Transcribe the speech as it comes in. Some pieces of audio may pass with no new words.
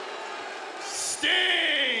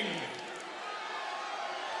Sting!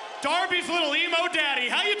 Darby's little emo daddy.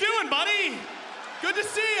 How you doing, buddy? Good to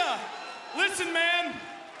see ya. Listen, man,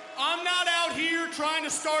 I'm not out here trying to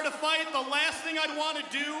start a fight. The last thing I'd want to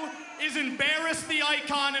do is embarrass the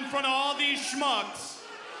icon in front of all these schmucks.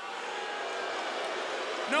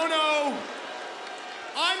 No.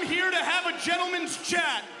 I'm here to have a gentleman's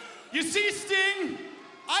chat. You see, Sting,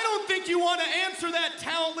 I don't think you want to answer that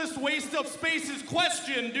talentless waste of space's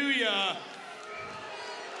question, do ya?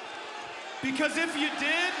 Because if you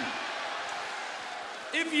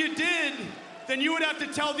did, then you would have to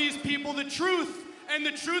tell these people the truth. And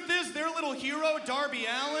the truth is, their little hero, Darby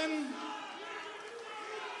Allin,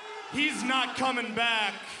 he's not coming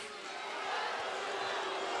back.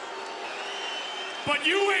 But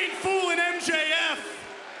you ain't fooling MJF.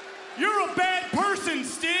 You're a bad person,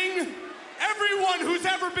 Sting. Everyone who's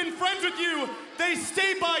ever been friends with you, they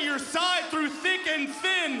stay by your side through thick and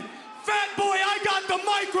thin. Fat boy, I got the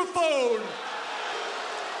microphone.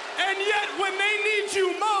 And yet, when they need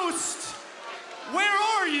you most, where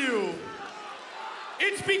are you?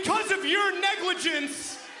 It's because of your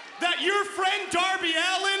negligence that your friend Darby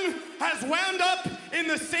Allin has wound up in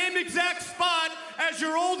the same exact spot as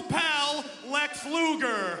your old pal, Lex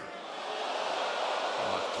Luger.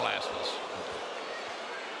 Oh, classless.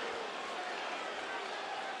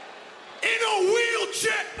 In a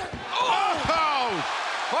wheelchair! Oh!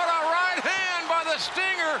 What a right hand by the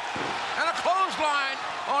Stinger and a clothesline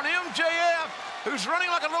on MJF, who's running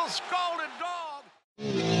like a little scalded dog.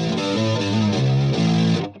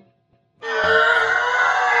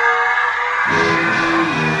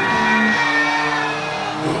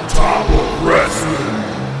 The Top of Wrestling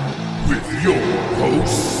with your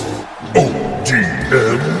hosts,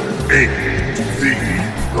 OGM and the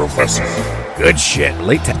Professor. Good shit.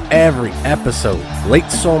 Late to every episode.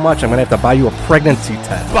 Late so much, I'm going to have to buy you a pregnancy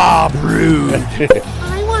test. Bob Roode.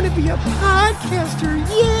 I want to be a podcaster.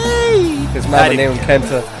 Yay! His mama named him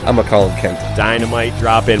Kenta. I'm going to call him Kenta. Dynamite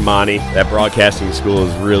drop in, Monty. That broadcasting school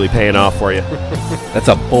is really paying off for you. That's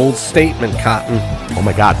a bold statement, Cotton. Oh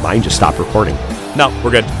my God, mine just stopped recording. No,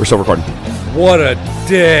 we're good. We're still recording. What a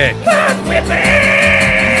dick.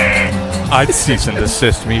 I'd cease and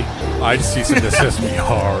desist me. I'd cease and desist me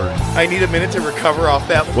hard. I need a minute to recover off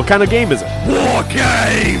that. What kind of game is it? War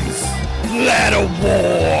Games! Ladder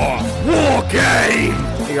War! War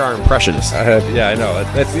Games! You're our impressionist. Yeah, I know.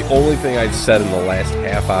 That's the only thing I've said in the last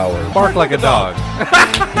half hour. Bark like a dog.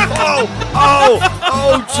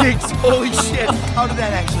 Oh, Jinx, holy shit. How did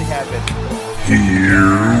that actually happen?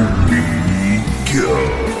 Here we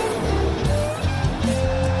go.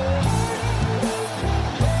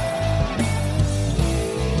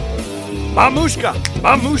 Mamushka!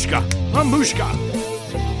 Mamushka! Mamushka!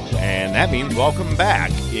 And that means welcome back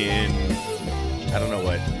in, I don't know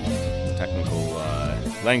what technical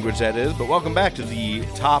language that is, but welcome back to the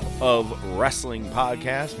Top of Wrestling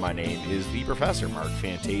podcast. My name is the Professor, Mark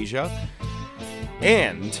Fantasia,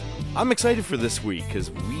 and I'm excited for this week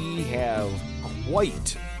because we have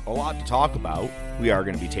quite a lot to talk about. We are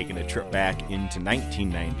going to be taking a trip back into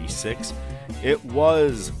 1996. It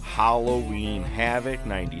was Halloween Havoc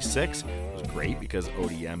 96. It was great because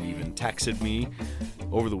ODM even texted me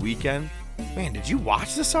over the weekend. Man, did you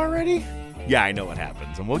watch this already? Yeah, I know what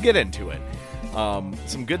happens, and we'll get into it.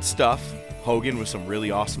 Some good stuff. Hogan with some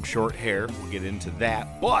really awesome short hair. We'll get into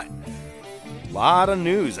that, but a lot of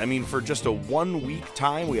news. I mean, for just a 1 week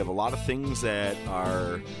time, we have a lot of things that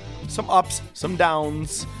are some ups, some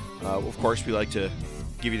downs. Of course, we like to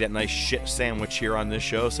give you that nice shit sandwich here on this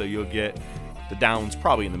show, so you'll get the downs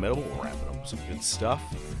probably in the middle. We'll wrap it up with some good stuff.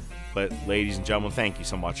 But ladies and gentlemen, thank you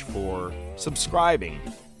so much for subscribing,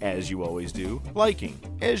 as you always do, liking,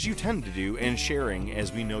 as you tend to do, and sharing,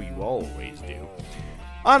 as we know you always do.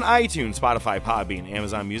 On iTunes, Spotify, Podbean,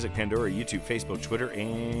 Amazon Music, Pandora, YouTube, Facebook, Twitter,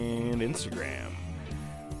 and Instagram.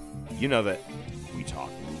 You know that we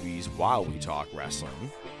talk movies while we talk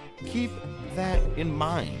wrestling. Keep that in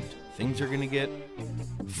mind. Things are going to get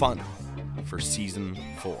fun for Season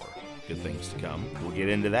 4. Good things to come. We'll get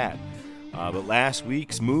into that. But last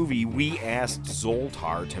week's movie, we asked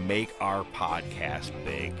Zoltar to make our podcast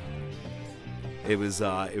big. It was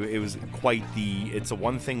quite the... It's the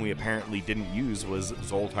one thing we apparently didn't use was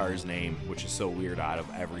Zoltar's name, which is so weird out of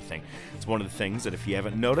everything. It's one of the things that if you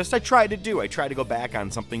haven't noticed, I tried to do. I tried to go back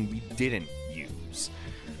on something we didn't use.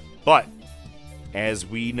 But, as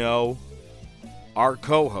we know, our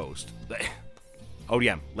co-host,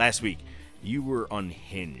 ODM, last week, you were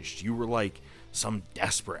unhinged. You were like some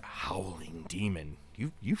desperate howling demon.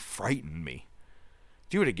 You frightened me.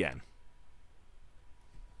 Do it again.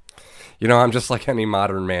 You know, I'm just like any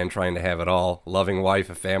modern man trying to have it all. Loving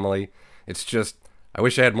wife, a family. It's just, I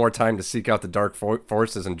wish I had more time to seek out the dark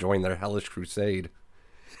forces and join their hellish crusade.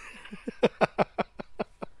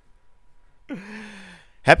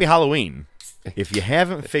 Happy Halloween. If you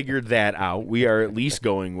haven't figured that out, we are at least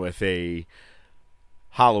going with a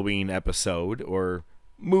Halloween episode or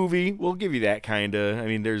movie. We'll give you that kind of. I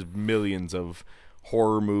mean, there's millions of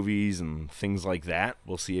horror movies and things like that.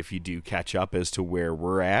 We'll see if you do catch up as to where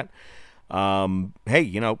we're at. Hey,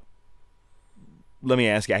 you know, let me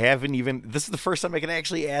ask you. This is the first time I can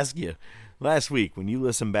actually ask you. Last week, when you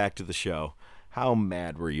listened back to the show, how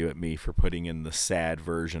mad were you at me for putting in the sad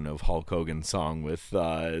version of Hulk Hogan's song with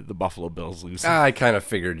the Buffalo Bills losing? I kind of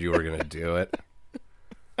figured you were going to do it.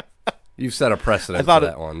 You've set a precedent for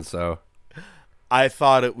that one, so. I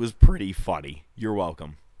thought it was pretty funny. You're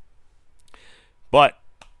welcome. But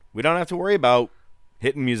we don't have to worry about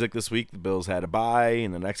hitting music this week. The Bills had a bye.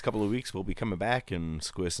 In the next couple of weeks, we'll be coming back and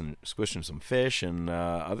squishing some fish and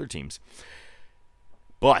other teams.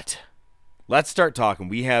 But let's start talking.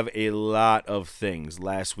 We have a lot of things.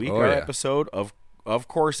 Last week, our episode, of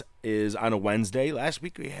course, is on a Wednesday. Last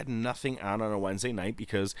week, we had nothing on a Wednesday night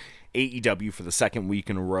because AEW for the second week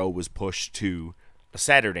in a row was pushed to a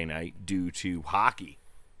Saturday night due to hockey.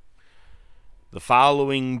 The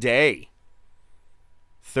following day,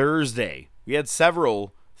 Thursday, we had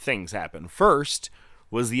several things happen. First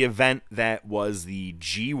was the event that was the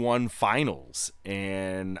G1 Finals,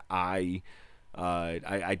 and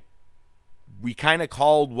we kind of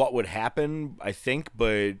called what would happen, I think,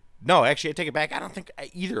 but no, actually, I take it back. I don't think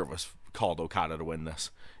either of us called Okada to win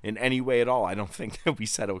this in any way at all. I don't think that we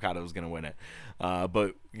said Okada was going to win it,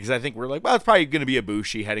 but because I think we're like, well, it's probably going to be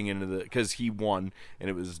Ibushi heading into because he won, and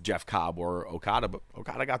it was Jeff Cobb or Okada, but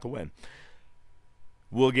Okada got the win.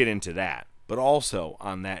 We'll get into that. But also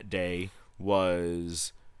on that day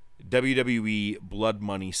was WWE Blood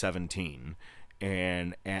Money 17.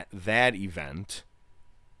 And at that event,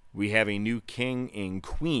 we have a new king and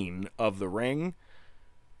queen of the ring.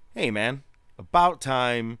 Hey, man, about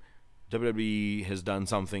time WWE has done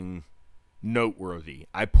something noteworthy.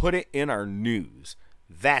 I put it in our news.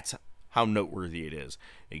 That's how noteworthy it is.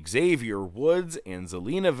 Xavier Woods and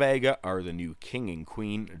Zelina Vega are the new king and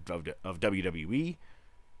queen of WWE.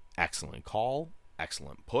 Excellent call.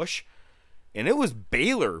 Excellent push. And it was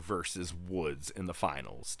Baylor versus Woods in the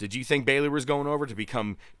finals. Did you think Baylor was going over to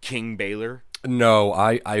become King Baylor? No,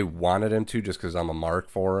 I wanted him to just because I'm a mark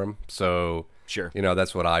for him. So, sure, you know,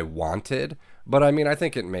 that's what I wanted. But, I mean, I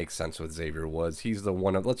think it makes sense with Xavier Woods. He's the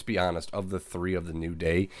one, let's be honest, of the three of the New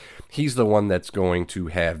Day, he's the one that's going to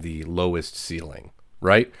have the lowest ceiling.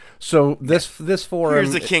 Right? So this for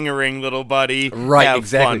here's the King of Ring, little buddy. Right, Have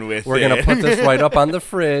exactly. Fun with We're it. going to put this right up on the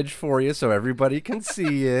fridge for you so everybody can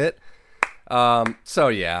see it. So,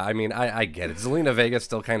 yeah, I mean, I get it. Zelina Vega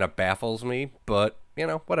still kind of baffles me, but, you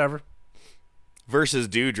know, whatever. Versus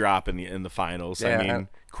Doudrop in the finals. Yeah, I mean,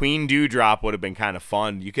 Queen Doudrop would have been kind of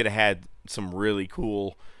fun. You could have had some really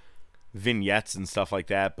cool vignettes and stuff like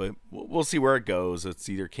that, but we'll see where it goes. It's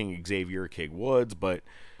either King Xavier or King Woods, but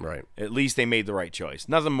right, at least they made the right choice.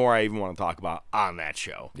 Nothing more I even want to talk about on that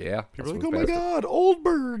show. Yeah. People are like, oh my God,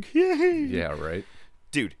 Oldberg. Yay. Yeah, right.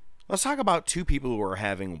 Dude, let's talk about two people who are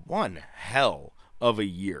having one hell of a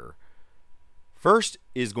year. First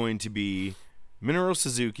is going to be Minoru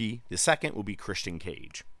Suzuki. The second will be Christian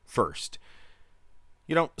Cage. First,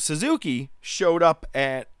 you know, Suzuki showed up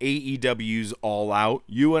at AEW's All Out.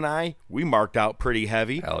 You and I, we marked out pretty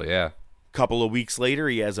heavy. Hell yeah. Couple of weeks later,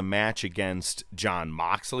 he has a match against Jon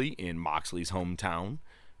Moxley in Moxley's hometown.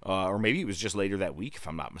 Or maybe it was just later that week, if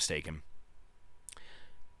I'm not mistaken.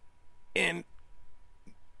 And,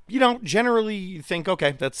 you know, generally you think,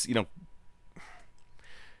 okay, that's, you know,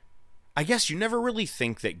 I guess you never really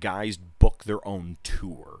think that guys book their own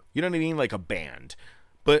tour. You know what I mean? Like a band.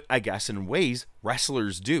 But I guess in ways,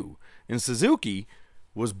 wrestlers do. And Suzuki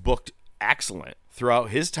was booked excellent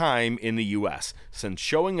throughout his time in the U.S. Since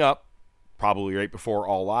showing up, probably right before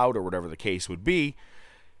All Out or whatever the case would be,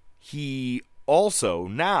 he also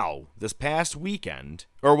now, this past weekend,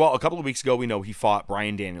 or well, a couple of weeks ago, we know he fought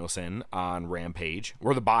Bryan Danielson on Rampage,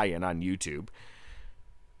 or the buy-in on YouTube.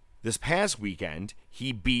 This past weekend,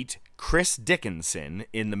 he beat Chris Dickinson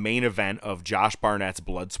in the main event of Josh Barnett's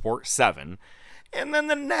Bloodsport 7. And then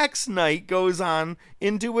the next night goes on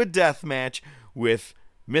into a death match with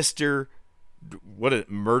Mr.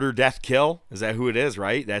 Murder, Death, Kill? Is that who it is,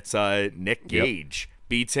 right? That's Nick Gage. Yep.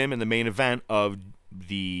 Beats him in the main event of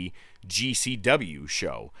the GCW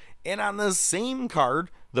show. And on the same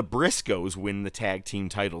card, the Briscoes win the tag team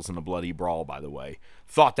titles in a bloody brawl, by the way.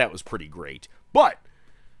 Thought that was pretty great. But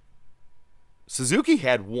Suzuki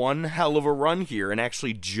had one hell of a run here, and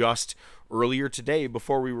actually just earlier today,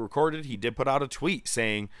 before we recorded, he did put out a tweet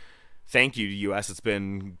saying, "Thank you to US. It's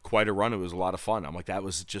been quite a run. It was a lot of fun." I'm like, that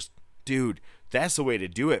was just, dude, that's the way to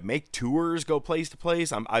do it. Make tours, go place to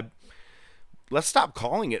place. Let's stop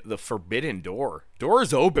calling it the forbidden door.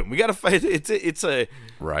 Door's open. We gotta fight. It's a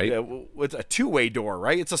right. It's a two-way door,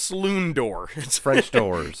 right? It's a saloon door. It's French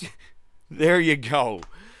doors. There you go.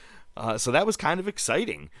 So that was kind of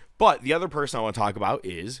exciting. But the other person I want to talk about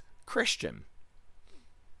is Christian.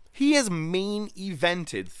 He has main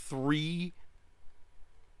evented 3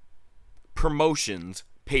 promotions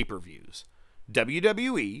pay-per-views.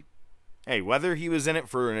 WWE. Hey, whether he was in it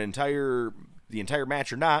for the entire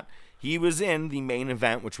match or not, he was in the main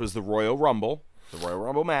event, which was the Royal Rumble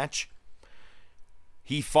match.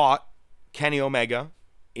 He fought Kenny Omega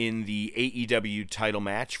in the AEW title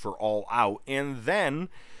match for All Out, and then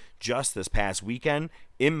just this past weekend,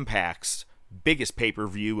 Impact's biggest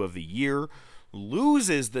pay-per-view of the year,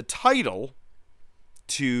 loses the title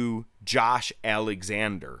to Josh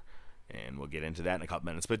Alexander. And we'll get into that in a couple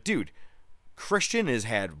minutes. But dude, Christian has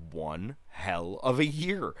had one hell of a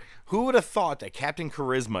year. Who would have thought that Captain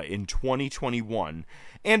Charisma in 2021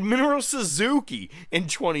 and Minoru Suzuki in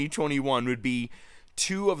 2021 would be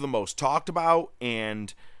 2 of the most talked about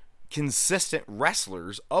and consistent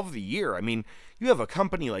wrestlers of the year? I mean, you have a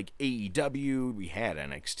company like AEW, we had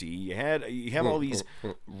NXT, you have all these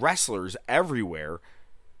wrestlers everywhere,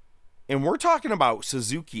 and we're talking about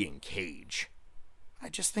Suzuki and Cage. I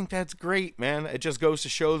just think that's great, man. It just goes to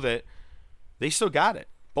show that they still got it,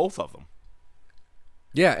 both of them.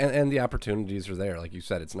 Yeah, and the opportunities are there. Like you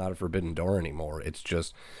said, it's not a forbidden door anymore. It's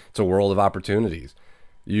a world of opportunities.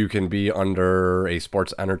 You can be under a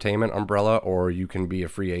sports entertainment umbrella, or you can be a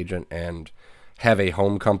free agent and have a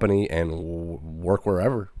home company and work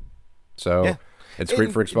wherever. So yeah. It's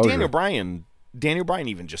great for exposure. Daniel Bryan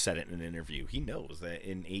even just said it in an interview. He knows that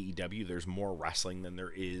in AEW there's more wrestling than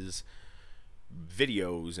there is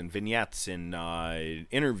videos and vignettes and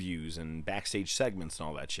interviews and backstage segments and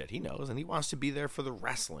all that shit. He knows, and he wants to be there for the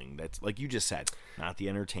wrestling. That's like you just said, not the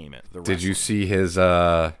entertainment. The wrestling. Did you see his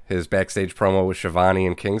backstage promo with Shivani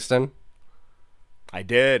and Kingston? I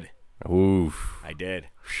did. Oof. I did.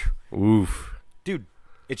 Oof. Dude,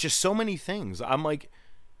 it's just so many things. I'm like,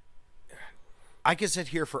 I could sit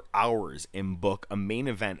here for hours and book a main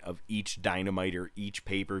event of each Dynamite or each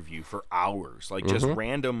pay-per-view for hours. Like, just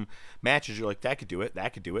random matches. You're like, that could do it,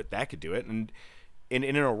 that could do it, that could do it. And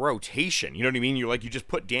in a rotation, you know what I mean? You're like, you just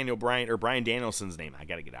put Brian Danielson's name. I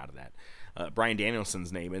got to get out of that. Brian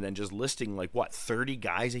Danielson's name, and then just listing, 30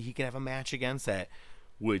 guys that he could have a match against that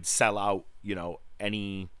would sell out,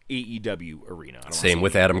 any AEW arena. Same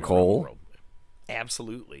with Adam Cole.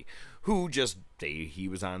 Absolutely. Who he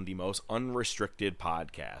was on the most unrestricted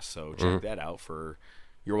podcast. So check that out for,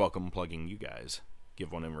 you're welcome plugging you guys.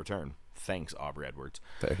 Give one in return. Thanks, Aubrey Edwards.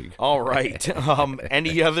 There you go. All right.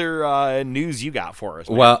 Any other news you got for us,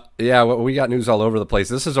 man? Well, yeah, we got news all over the place.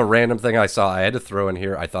 This is a random thing I saw. I had to throw in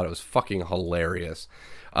here. I thought it was fucking hilarious.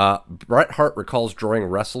 Bret Hart recalls drawing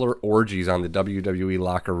wrestler orgies on the WWE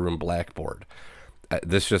locker room blackboard.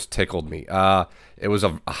 This just tickled me. It was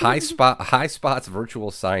a high spots virtual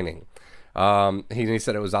signing. He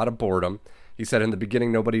said it was out of boredom. He said, in the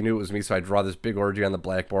beginning, nobody knew it was me, so I draw this big orgy on the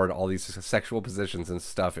blackboard, all these sexual positions and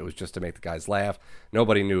stuff. It was just to make the guys laugh.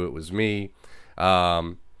 Nobody knew it was me.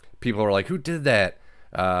 People were like, who did that?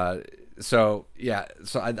 So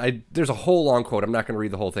there's a whole long quote. I'm not going to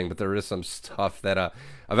read the whole thing, but there is some stuff that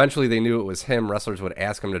eventually they knew it was him. Wrestlers would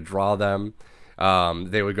ask him to draw them.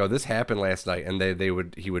 They would go, this happened last night, and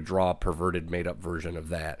he would draw a perverted, made-up version of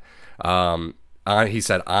that. He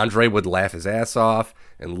said Andre would laugh his ass off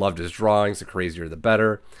and loved his drawings. The crazier, the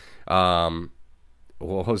better. What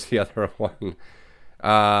was the other one?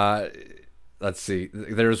 Let's see.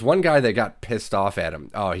 There's one guy that got pissed off at him.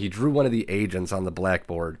 Oh, he drew one of the agents on the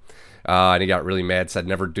blackboard, and he got really mad. Said,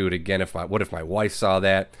 "Never do it again. What if my wife saw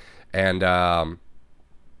that?" And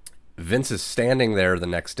Vince is standing there the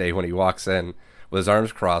next day when he walks in with his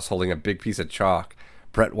arms crossed, holding a big piece of chalk.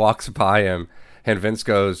 Bret walks by him, and Vince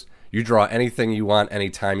goes, "You draw anything you want,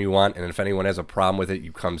 anytime you want, and if anyone has a problem with it,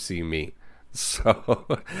 you come see me." So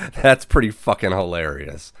that's pretty fucking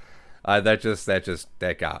hilarious.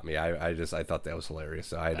 That got me. I thought that was hilarious.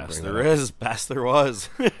 So I had to bring that up. Best there was.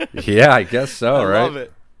 Yeah, I guess so. I right? love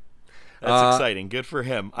it. That's exciting. Good for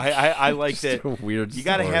him. I liked it. Weird. You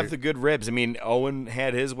got to story. have the good ribs. I mean, Owen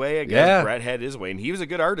had his way. I guess Yeah. Brett had his way, and he was a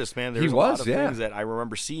good artist, man. There was a was, lot of yeah. things that I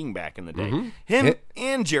remember seeing back in the day. Him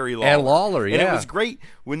and Jerry Lawler. And Lawler, And it yeah. was great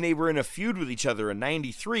when they were in a feud with each other in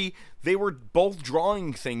 '93. They were both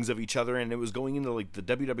drawing things of each other, and it was going into like the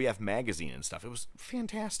WWF magazine and stuff. It was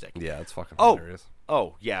fantastic. Yeah, it's fucking Oh, hilarious.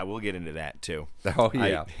 yeah, we'll get into that too. Oh,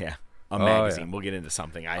 yeah. A magazine. We'll get into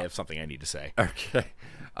something. I have something I need to say. Okay.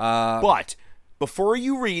 But before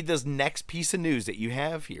you read this next piece of news that you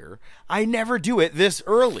have here, I never do it this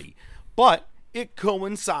early, but it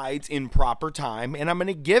coincides in proper time, and I'm going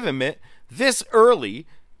to give him it this early.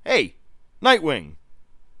 Hey, Nightwing,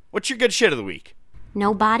 what's your good shit of the week?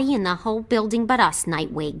 Nobody in the whole building but us,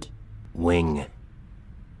 Nightwig. Wing.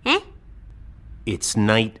 Huh? It's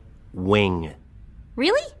Nightwing.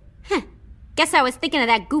 Really? Huh. Guess I was thinking of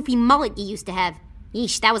that goofy mullet you used to have.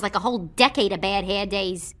 Yeesh, that was like a whole decade of bad hair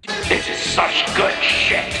days. This is such good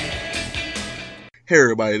shit. Hey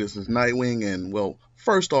everybody, this is Nightwing, and well,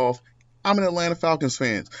 first off, I'm an Atlanta Falcons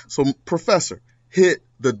fan, so Professor, hit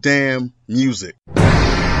the damn music.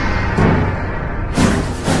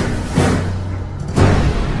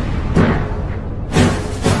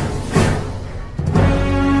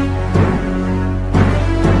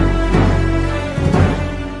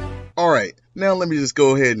 Alright, now let me just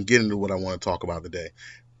go ahead and get into what I want to talk about today.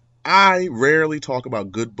 I rarely talk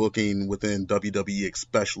about good booking within WWE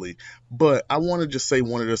especially, but I want to just say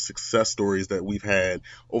one of the success stories that we've had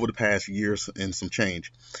over the past years and some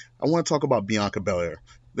change. I want to talk about Bianca Belair.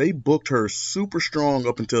 They booked her super strong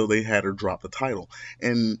up until they had her drop the title,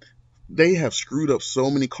 and they have screwed up so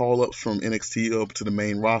many call-ups from NXT up to the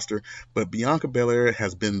main roster, but Bianca Belair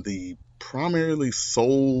has been the primarily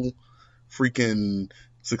sole freaking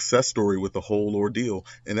success story with the whole ordeal,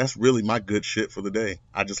 and that's really my good shit for the day.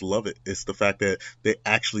 I just love it. It's the fact that they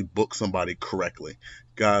actually book somebody correctly.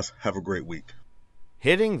 Guys, have a great week.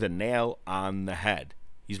 Hitting the nail on the head.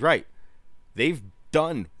 He's right. They've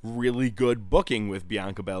done really good booking with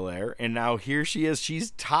Bianca Belair, and now here she is.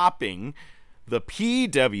 She's topping the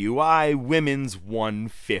PWI Women's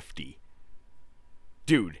 150.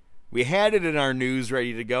 Dude, we had it in our news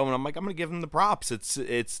ready to go, and I'm like, I'm going to give him the props.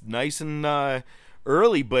 It's nice and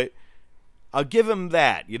early, but I'll give him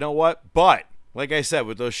that. You know what? But like I said,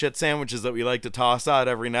 with those shit sandwiches that we like to toss out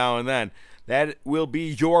every now and then, that will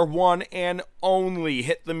be your one and only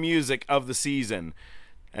hit the music of the season.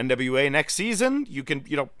 NWA next season, you can,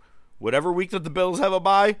 whatever week that the Bills have a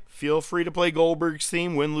bye, feel free to play Goldberg's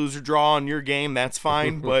theme, win, lose, or draw on your game. That's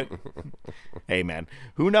fine. But hey, man,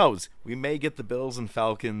 who knows? We may get the Bills and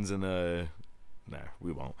Falcons in a. No,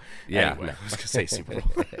 we won't. Yeah, anyway, no. I was gonna say Super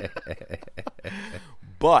Bowl.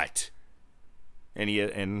 But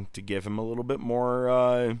and to give him a little bit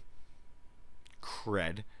more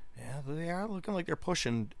cred, yeah, they are looking like they're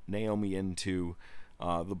pushing Naomi into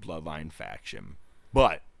the Bloodline faction.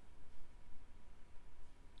 But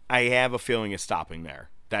I have a feeling it's stopping there.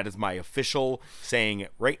 That is my official saying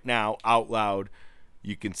it right now out loud.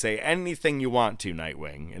 You can say anything you want to,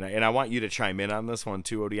 Nightwing, and I want you to chime in on this one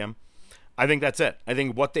too, ODM. I think that's it. I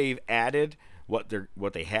think what they've added, what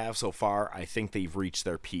they have so far, I think they've reached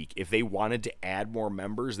their peak. If they wanted to add more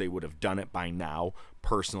members, they would have done it by now.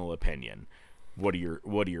 Personal opinion. What are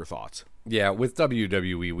your thoughts? Yeah, with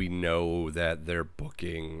WWE, we know that they're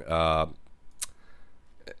booking.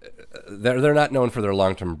 They're not known for their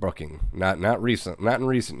long-term booking. Not in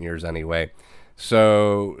recent years anyway.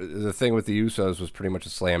 So the thing with the Usos was pretty much a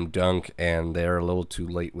slam dunk, and they're a little too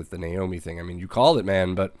late with the Naomi thing. I mean, you called it,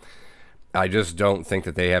 man, but I just don't think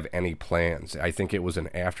that they have any plans. I think it was an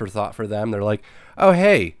afterthought for them. They're like, oh,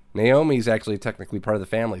 hey, Naomi's actually technically part of the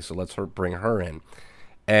family, so let's bring her in.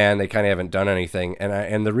 And they kind of haven't done anything. And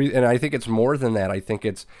I think it's more than that. I think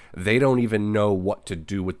it's they don't even know what to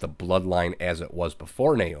do with the bloodline as it was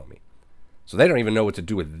before Naomi. So they don't even know what to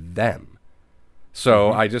do with them.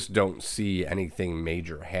 So I just don't see anything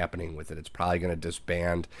major happening with it. It's probably going to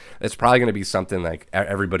disband. It's probably going to be something like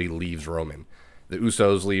everybody leaves Roman. The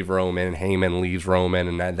Usos leave Roman, Heyman leaves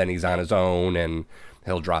Roman, and then he's on his own, and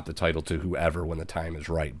he'll drop the title to whoever when the time is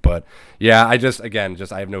right. But yeah, I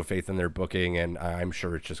have no faith in their booking, and I'm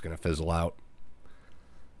sure it's just going to fizzle out.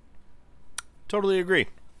 Totally agree.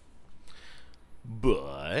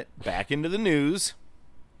 But back into the news.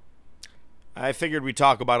 I figured we'd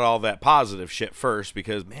talk about all that positive shit first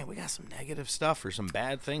because, man, we got some negative stuff or some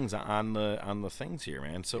bad things on the things here,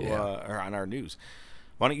 man. So or on our news.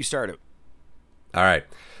 Why don't you start it? All right.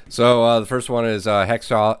 So the first one is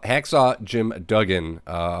Hacksaw Jim Duggan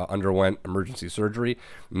underwent emergency surgery.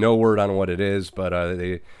 No word on what it is, but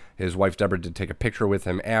his wife Deborah did take a picture with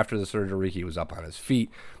him after the surgery. He was up on his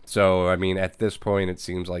feet. So, I mean, at this point, it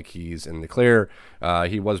seems like he's in the clear.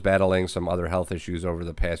 He was battling some other health issues over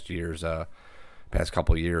the past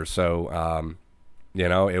couple years. So,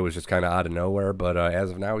 it was just kind of out of nowhere. But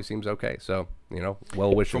as of now, he seems okay. So,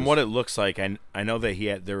 well wishes. From what it looks like, I know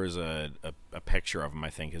that there was a picture of him. I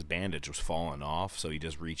think his bandage was falling off, so he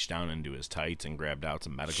just reached down into his tights and grabbed out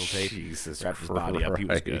some medical tape. Jesus wrapped his body up. He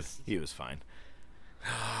was good. Christ. He was fine.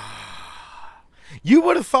 You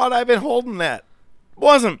would have thought I'd been holding that.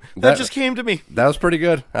 Wasn't. That just came to me. That was pretty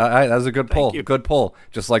good. That was a good pull. Good pull.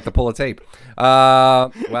 Just like the pull of tape.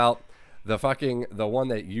 Well, the one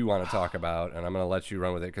that you want to talk about, and I'm going to let you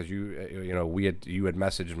run with it because you had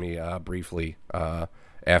messaged me briefly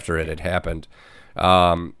after it had happened.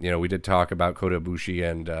 We did talk about Kota Ibushi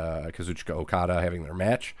and Kazuchika Okada having their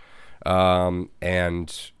match, and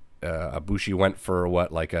Ibushi went for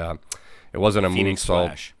it wasn't a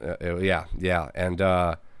moonsault. And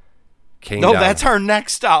came No, down. that's our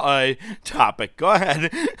next topic. Go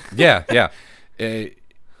ahead. Yeah.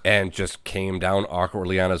 And just came down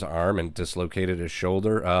awkwardly on his arm and dislocated his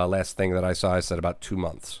shoulder. Last thing that I saw, I said about 2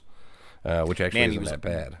 months, which actually isn't that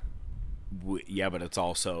bad. Yeah, but it's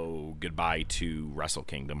also goodbye to Wrestle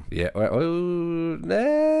Kingdom. Yeah.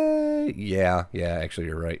 Actually,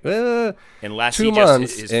 you're right. Unless 2 he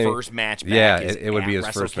months. His first match back. Yeah, is it would be his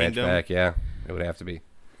Wrestle first Kingdom. match back. Yeah, it would have to be.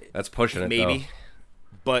 That's pushing it, maybe. Though.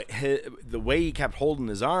 But the way he kept holding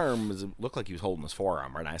his arm, it looked like he was holding his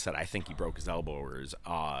forearm. Right? And I said, I think he broke his elbow or his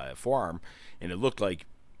forearm. And it looked like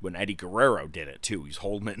when Eddie Guerrero did it, too. He's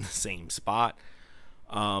holding it in the same spot.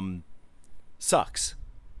 Sucks.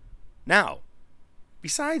 Now,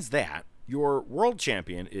 besides that, your world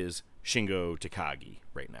champion is Shingo Takagi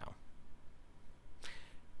right now.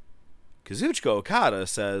 Kazuchika Okada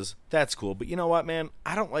says, that's cool, but you know what, man?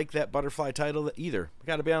 I don't like that butterfly title either. I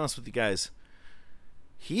got to be honest with you guys.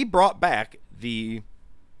 He brought back the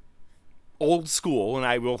old school, and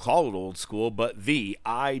I will call it old school, but the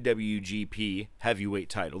IWGP heavyweight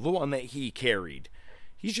title, the one that he carried.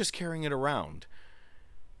 He's just carrying it around.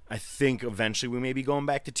 I think eventually we may be going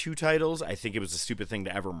back to 2 titles. I think it was a stupid thing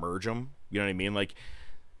to ever merge them. You know what I mean? Like,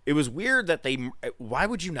 it was weird that why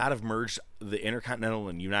would you not have merged the Intercontinental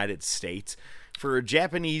and United States? For a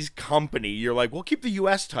Japanese company, you're like, we'll keep the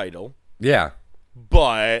U.S. title. Yeah.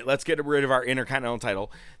 But let's get rid of our Intercontinental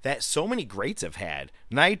title that so many greats have had.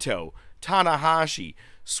 Naito, Tanahashi,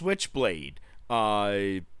 Switchblade,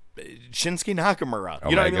 Shinsuke Nakamura.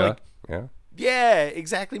 You know what I mean? Like, yeah. Yeah,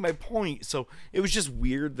 exactly my point. So it was just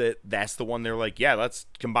weird that that's the one they're like, yeah, let's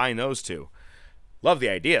combine those two. Love the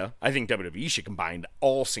idea. I think WWE should combine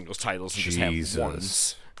all singles titles and just have one.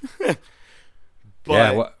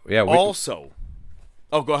 But also...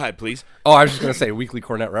 Oh, go ahead, please. Oh, I was just going to say, Weekly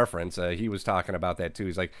Cornet reference. He was talking about that, too.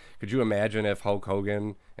 He's like, could you imagine if Hulk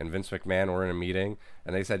Hogan and Vince McMahon were in a meeting,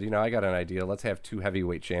 and they said, I got an idea. Let's have 2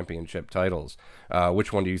 heavyweight championship titles.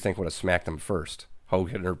 Which one do you think would have smacked them first,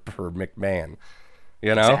 Hogan or McMahon?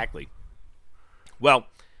 Exactly. Well,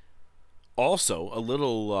 also, a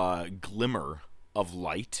little glimmer of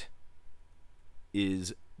light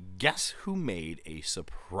is guess who made a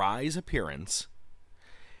surprise appearance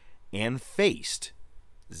and faced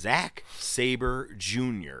Zack Sabre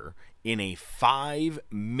Jr. in a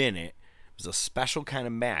 5-minute, it was a special kind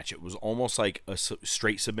of match. It was almost like a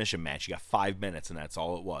straight submission match. You got 5 minutes, and that's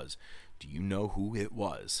all it was. Do you know who it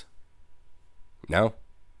was? No.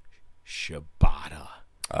 Shibata.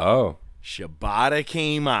 Oh. Shibata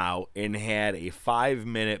came out and had a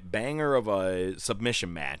 5-minute banger of a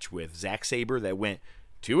submission match with Zack Sabre that went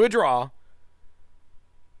to a draw.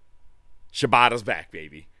 Shibata's back,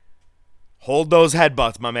 baby. Hold those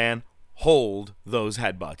headbutts, my man. Hold those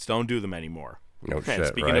headbutts. Don't do them anymore. No shit,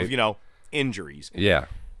 Speaking right? of, injuries. Yeah.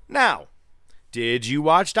 Now, did you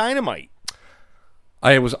watch Dynamite?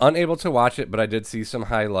 I was unable to watch it, but I did see some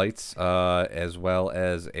highlights, as well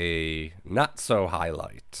as a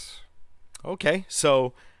not-so-highlight. Okay,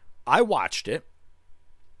 so I watched it.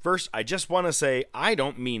 First, I just want to say I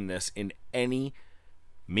don't mean this in any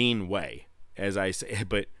mean way, as I say,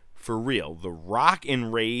 but for real, the Rock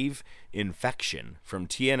and Rave infection from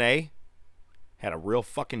TNA had a real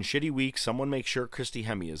fucking shitty week. Someone make sure Christy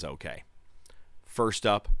Hemme is okay. First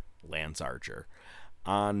up, Lance Archer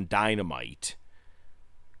on Dynamite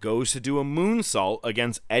goes to do a moonsault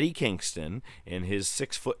against Eddie Kingston, and his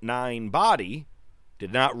 6'9" body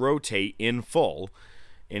did not rotate in full,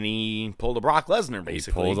 and he pulled a Brock Lesnar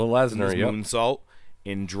basically. He pulled a Lesnar, moonsault,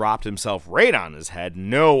 and dropped himself right on his head.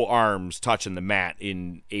 No arms touching the mat,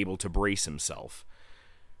 able to brace himself.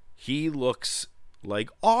 He looks like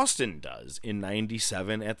Austin does in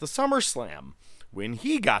 '97 at the SummerSlam when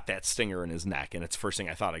he got that stinger in his neck. And it's the first thing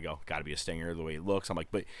I thought. I go, got to be a stinger the way it looks. I'm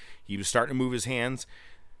like, but he was starting to move his hands.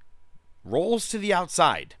 Rolls to the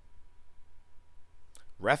outside.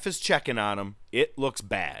 Ref is checking on him. It looks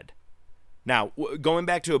bad. Now, going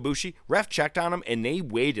back to Ibushi, ref checked on him, and they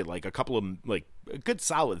waited like a good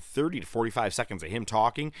solid 30 to 45 seconds of him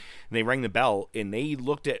talking, and they rang the bell, and they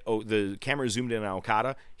looked at, the camera zoomed in on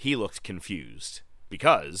Okada. He looked confused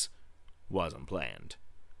because wasn't planned.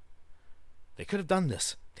 They could have done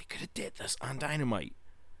this. They could have did this on Dynamite.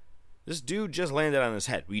 This dude just landed on his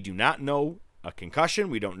head. We do not know a concussion.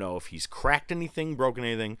 We don't know if he's cracked anything, broken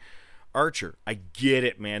anything. Archer, I get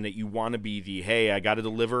it, man, that you want to be the, hey, I got to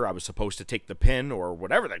deliver, I was supposed to take the pin, or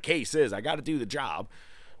whatever the case is, I got to do the job.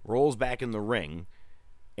 Rolls back in the ring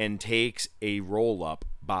and takes a roll-up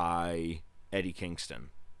by Eddie Kingston.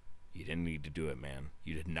 You didn't need to do it, man.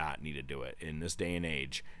 You did not need to do it. In this day and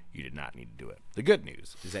age, you did not need to do it. The good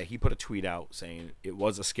news is that he put a tweet out saying it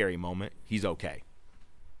was a scary moment. He's okay.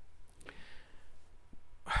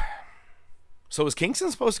 So is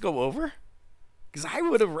Kingston supposed to go over? Because I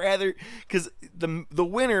would have rather... Because the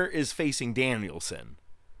winner is facing Danielson.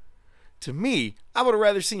 To me, I would have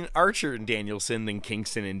rather seen Archer and Danielson than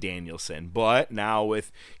Kingston and Danielson. But now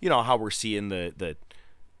with, how we're seeing the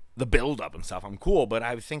build-up and stuff, I'm cool. But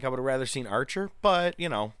I think I would have rather seen Archer. But,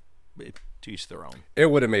 to each their own. It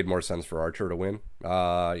would have made more sense for Archer to win.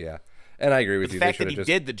 Yeah. And I agree with you. The fact that he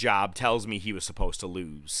did the job tells me he was supposed to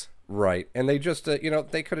lose. Right. And they just,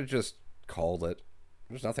 they could have just called it.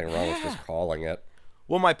 There's nothing wrong with just calling it.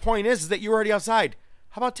 Well, my point is that you're already outside.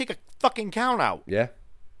 How about take a fucking count out? Yeah.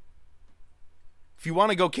 If you want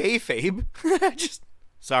to go kayfabe,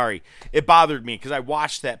 sorry. It bothered me because I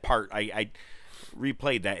watched that part. I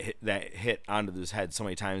replayed that hit onto his head so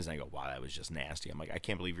many times, and I go, wow, that was just nasty. I'm like, I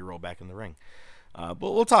can't believe you rolled back in the ring. But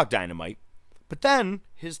we'll talk Dynamite. But then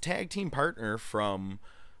his tag team partner from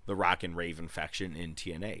the Rock and Rave faction in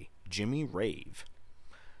TNA, Jimmy Rave,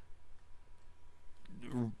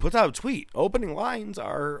 puts out a tweet. Opening lines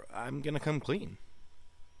are, I'm going to come clean.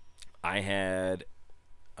 I had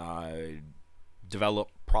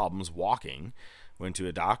developed problems walking, went to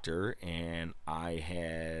a doctor, and I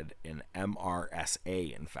had an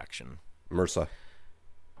MRSA infection. MRSA.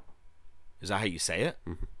 Is that how you say it?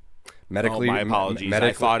 Mm-hmm. Medically, my apologies.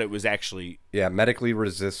 I thought it was actually... Yeah, medically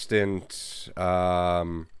resistant...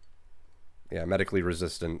 medically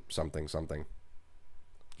resistant something.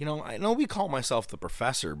 I know we call myself the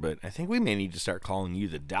professor, but I think we may need to start calling you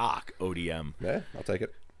the doc, ODM. Yeah, I'll take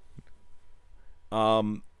it.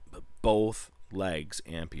 Both legs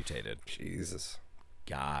amputated. Jesus.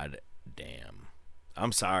 God damn.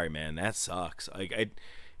 I'm sorry, man. That sucks.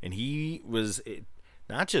 And he was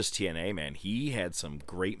not just TNA, man. He had some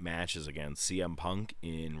great matches against CM Punk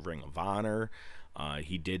in Ring of Honor.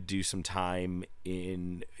 He did do some time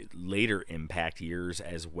in later Impact years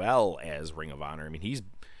as well as Ring of Honor. I mean, he's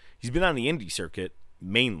been on the indie circuit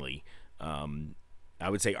mainly. I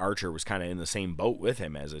would say Archer was kind of in the same boat with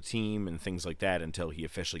him as a team and things like that until he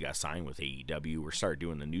officially got signed with AEW or started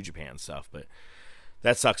doing the New Japan stuff. But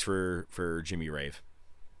that sucks for Jimmy Rave.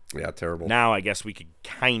 Yeah, terrible. Now I guess we could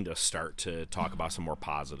kind of start to talk about some more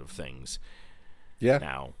positive things. Yeah.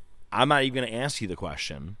 Now, I'm not even going to ask you the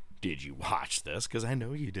question, did you watch this? Because I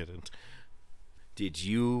know you didn't. Did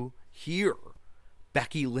you hear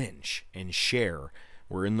Becky Lynch and Cher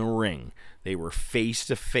were in the ring? They were face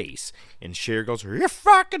to face, and Cher goes, "If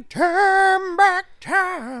I could turn back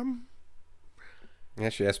time." Yeah,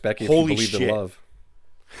 she asked Becky Holy if she believed in love.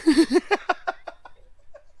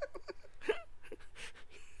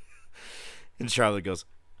 And Charlotte goes,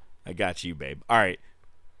 "I got you, babe." All right.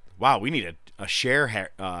 Wow, we need a Cher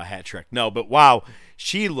hat trick. No, but wow,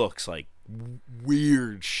 she looks like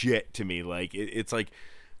weird shit to me. Like it's like,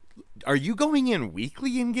 are you going in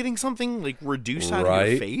weekly and getting something like reduced out of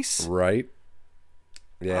your face? Right.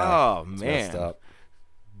 Yeah. Oh man. Messed up.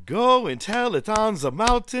 Go and tell it on the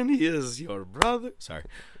mountain. He is your brother. Sorry.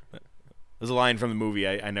 There's a line from the movie.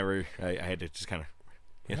 I had to just kind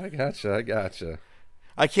of. I gotcha.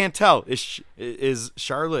 I can't tell. Is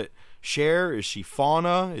Charlotte Cher? Is she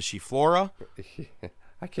fauna? Is she flora?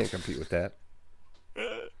 I can't compete with that.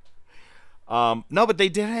 No, but they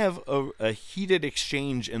did have a heated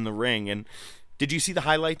exchange in the ring. And did you see the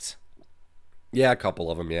highlights? Yeah, a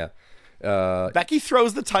couple of them, yeah. Becky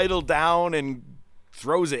throws the title down and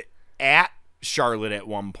throws it at Charlotte at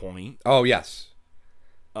one point. Oh, yes.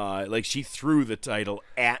 Like she threw the title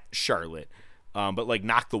at Charlotte. but like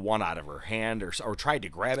knocked the one out of her hand or tried to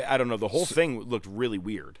grab it. I don't know. The whole thing looked really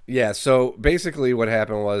weird. Yeah. So basically, what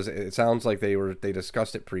happened was, it sounds like they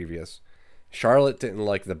discussed it previous. Charlotte didn't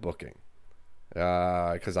like the booking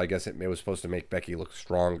because I guess it was supposed to make Becky look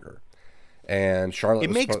stronger, and Charlotte.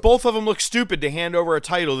 It makes both of them look stupid to hand over a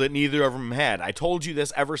title that neither of them had. I told you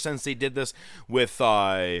this ever since they did this with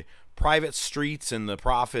Private Streets and the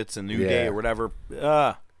Profits and New Day or whatever.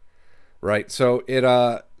 Right. So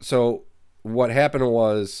so what happened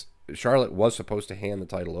was, Charlotte was supposed to hand the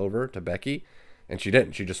title over to Becky, and she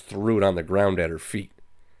didn't. She just threw it on the ground at her feet.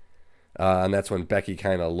 And that's when Becky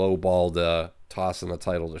kind of lowballed tossing the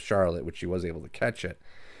title to Charlotte, which she was able to catch it.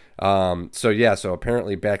 So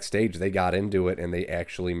apparently backstage they got into it, and they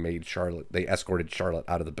actually they escorted Charlotte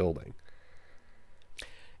out of the building.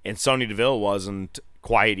 And Sonya Deville wasn't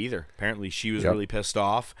quiet either. Apparently she was really pissed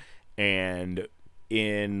off, and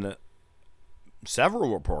in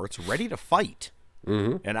several reports, ready to fight.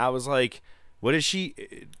 Mm-hmm. And I was like, what is she?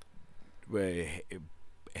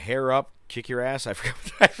 Hair up, kick your ass? I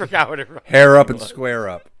forgot what it was. Hair up and square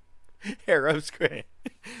up. Hair up, square.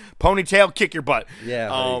 Ponytail, kick your butt. Yeah,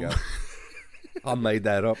 there you go. I made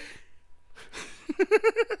that up.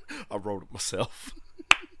 I wrote it myself.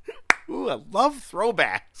 Ooh, I love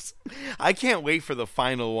throwbacks. I can't wait for the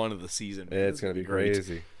final one of the season. Yeah, it's going to be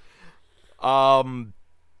crazy. Now,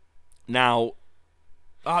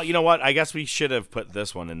 you know what? I guess we should have put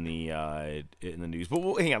this one in the news.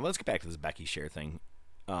 But hang on, let's get back to this Becky Cher thing.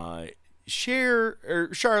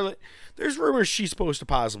 Charlotte, there's rumors she's supposed to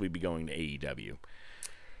possibly be going to AEW.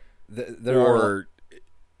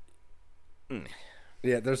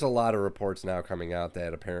 There's a lot of reports now coming out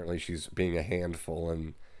that apparently she's being a handful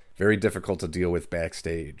and very difficult to deal with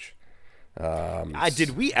backstage.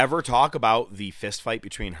 Did we ever talk about the fist fight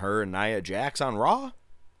between her and Nia Jax on Raw?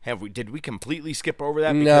 Did we completely skip over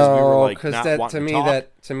that because we were like not wanting to talk?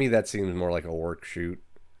 To me that seems more like a work shoot.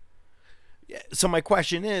 Yeah, so my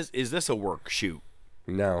question is this a work shoot?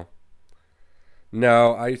 No,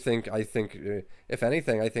 I think if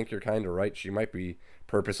anything, I think you're kind of right. She might be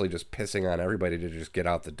purposely just pissing on everybody to just get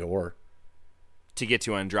out the door. To get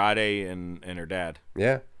to Andrade and her dad.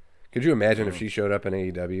 Yeah. Could you imagine if she showed up in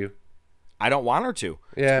AEW? I don't want her to.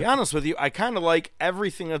 Yeah. To be honest with you, I kind of like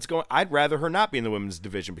everything that's going. I'd rather her not be in the women's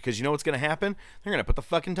division because you know what's going to happen? They're going to put the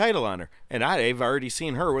fucking title on her. And I've already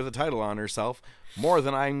seen her with a title on herself more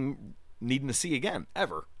than I'm needing to see again,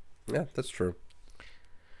 ever. Yeah, that's true.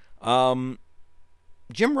 Jim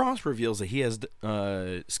Ross reveals that he has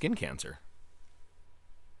skin cancer.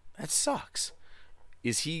 That sucks.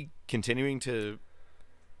 Is he continuing to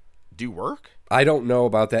do work? I don't know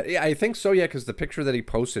about that. Yeah, I think so, yeah, because the picture that he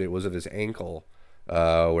posted, it was of his ankle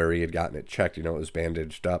where he had gotten it checked. You know, it was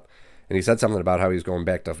bandaged up. And he said something about how he's going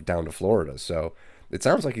back down to Florida. So it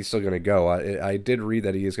sounds like he's still going to go. I did read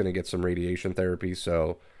that he is going to get some radiation therapy.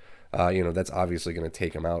 So, that's obviously going to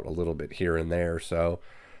take him out a little bit here and there. So,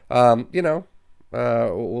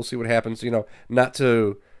 we'll see what happens. Not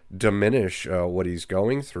to diminish what he's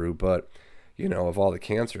going through, but of all the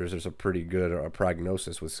cancers, there's a pretty good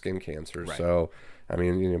prognosis with skin cancer. Right. So, I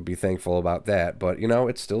mean, be thankful about that. But,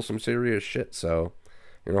 it's still some serious shit. So,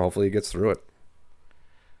 hopefully he gets through it.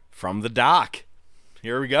 From the doc.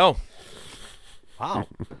 Here we go. Wow.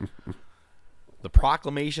 The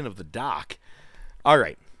proclamation of the doc. All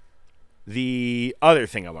right. The other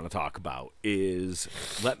thing I want to talk about is,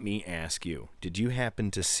 let me ask you, did you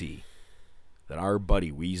happen to see that our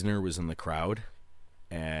buddy Wiesner was in the crowd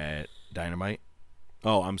at Dynamite?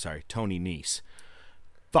 Oh, I'm sorry, Tony Nese.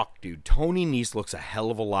 Fuck, dude, Tony Nese looks a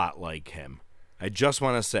hell of a lot like him. I just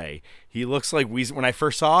want to say, he looks like Wiesner. When I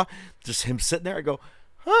first saw just him sitting there, I go,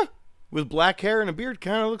 huh? With black hair and a beard,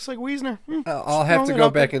 kind of looks like Wiesner. I'll have to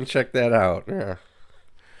go back and check that out. Yeah.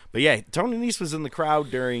 But yeah, Tony Nese was in the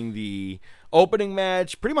crowd during the opening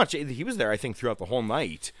match. Pretty much, he was there, I think, throughout the whole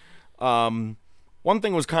night. One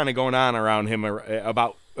thing was kind of going on around him,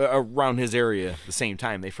 around his area the same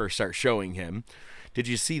time they first start showing him. Did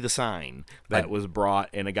you see the sign that was brought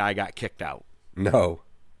and a guy got kicked out? No.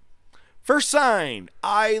 First sign,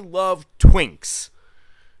 I love Twinks.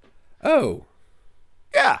 Oh.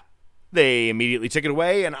 Yeah. They immediately took it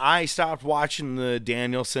away, and I stopped watching the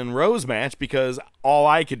Danielson-Rose match because all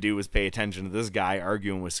I could do was pay attention to this guy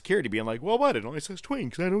arguing with security, being like, well, what? It only says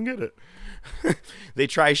Twinks. I don't get it. They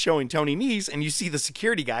try showing Tony Nese, and you see the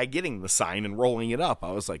security guy getting the sign and rolling it up.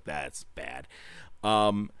 I was like, that's bad.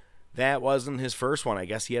 That wasn't his first one. I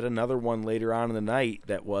guess he had another one later on in the night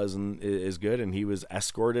that wasn't as good, and he was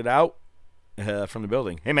escorted out from the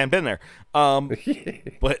building. Hey, man, been there.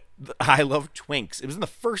 But I love Twinks. It was in the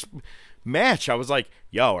first match, I was like,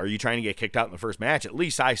 yo, are you trying to get kicked out in the first match? At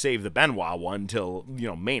least I saved the Benoit one till,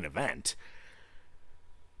 main event.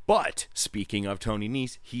 But speaking of Tony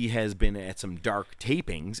Nese, he has been at some dark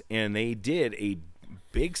tapings, and they did a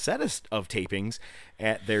big set of tapings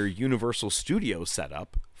at their Universal Studios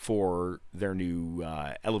setup for their new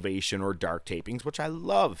Elevation or dark tapings, which I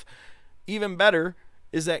love. Even better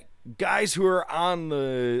is that guys who are on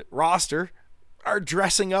the roster are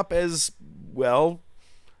dressing up as, well,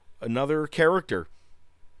 another character.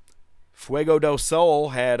 Fuego del Sol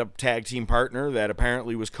had a tag team partner that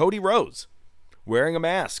apparently was Cody Rhodes, wearing a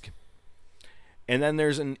mask. And then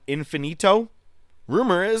there's an Infinito.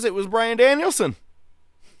 Rumor is it was Bryan Danielson.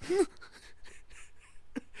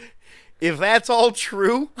 If that's all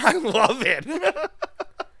true, I love it.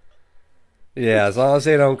 Yeah, as long as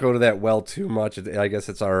they don't go to that well too much, I guess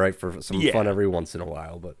it's all right for some fun every once in a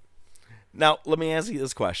while. But now, let me ask you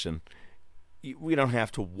this question. We don't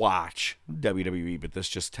have to watch WWE, but this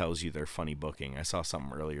just tells you their funny booking. I saw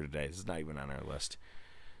something earlier today. This is not even on our list.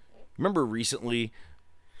 Remember recently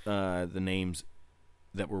the names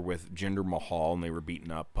that were with Jinder Mahal, and they were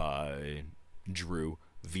beating up Drew,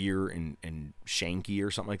 Veer, and Shanky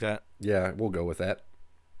or something like that? Yeah, we'll go with that.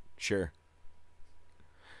 Sure.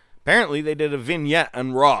 Apparently, they did a vignette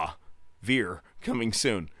on Raw. Veer, coming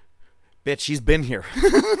soon. Bitch, he's been here.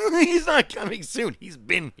 He's not coming soon. He's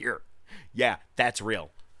been here. Yeah, that's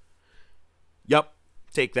real. Yup,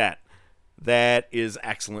 take that. That is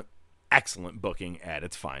excellent. Excellent booking at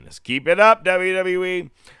its finest. Keep it up,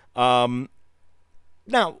 WWE.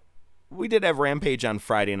 Now, we did have Rampage on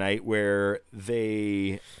Friday night where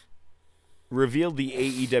they revealed the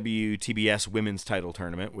AEW TBS Women's Title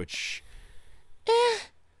Tournament, which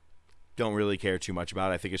don't really care too much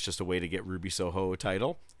about. I think it's just a way to get Ruby Soho a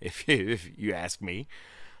title, if you ask me.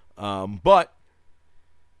 But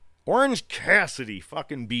Orange Cassidy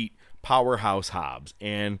fucking beat Powerhouse Hobbs.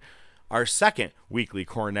 And our second weekly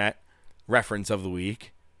Cornette reference of the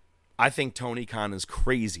week, I think Tony Khan is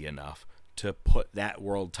crazy enough to put that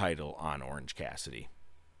world title on Orange Cassidy.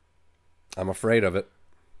 I'm afraid of it.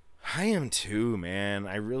 I am too, man.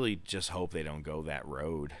 I really just hope they don't go that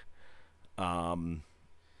road.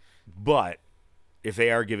 But if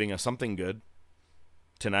they are giving us something good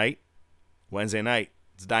tonight, Wednesday night,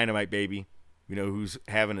 it's Dynamite, baby. You know who's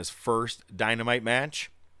having his first Dynamite match?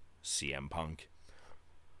 CM Punk.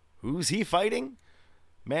 Who's he fighting?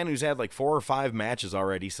 Man who's had like 4 or 5 matches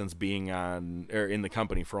already since being in the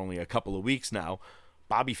company for only a couple of weeks now.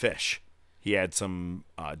 Bobby Fish. He had some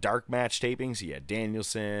dark match tapings. He had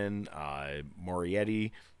Danielson,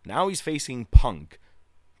 Moriarty. Now he's facing Punk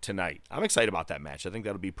tonight. I'm excited about that match. I think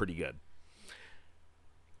that'll be pretty good.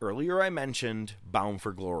 Earlier I mentioned Bound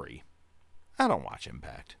for Glory. I don't watch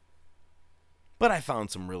Impact, but I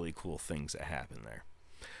found some really cool things that happened there.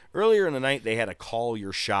 Earlier in the night, they had a Call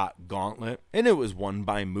Your Shot gauntlet, and it was won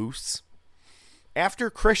by Moose. After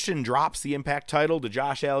Christian drops the Impact title to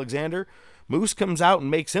Josh Alexander, Moose comes out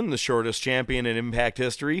and makes him the shortest champion in Impact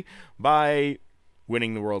history by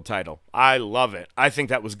winning the world title. I love it. I think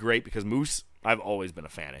that was great because Moose, I've always been a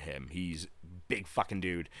fan of him. He's a big fucking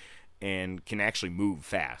dude and can actually move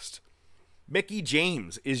fast. Mickie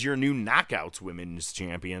James is your new Knockouts Women's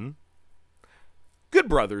Champion. Good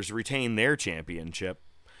Brothers retain their championship,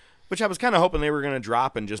 which I was kind of hoping they were going to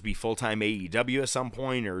drop and just be full-time AEW at some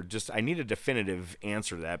point, or just, I need a definitive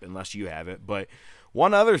answer to that unless you have it. But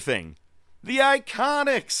one other thing, the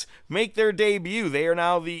Iconics make their debut. They are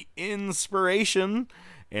now the Inspiration,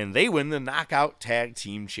 and they win the Knockout Tag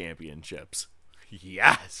Team Championships.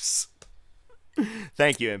 Yes!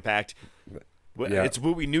 Thank you, Impact. Yeah. It's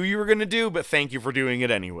what we knew you were going to do, but thank you for doing it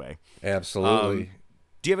anyway. Absolutely.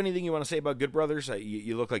 Do you have anything you want to say about Good Brothers?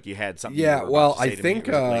 You look like you had something. Yeah, well, I think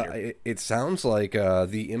it sounds like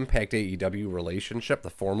the Impact AEW relationship, the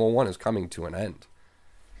formal one, is coming to an end.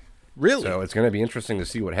 Really? So it's going to be interesting to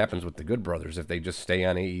see what happens with the Good Brothers, if they just stay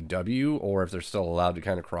on AEW or if they're still allowed to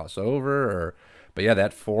kind of cross over. But yeah,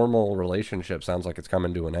 that formal relationship sounds like it's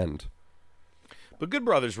coming to an end. But Good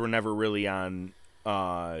Brothers were never really on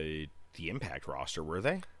the Impact roster, were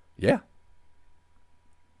they? Yeah.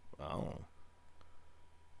 Oh.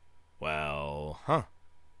 Well, huh.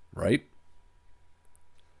 Right?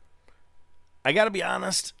 I gotta be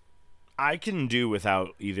honest, I can do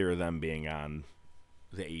without either of them being on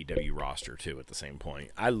the AEW roster, too, at the same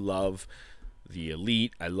point. I love the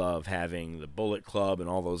Elite. I love having the Bullet Club and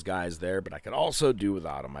all those guys there, but I could also do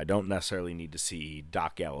without them. I don't necessarily need to see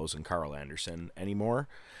Doc Gallows and Carl Anderson anymore.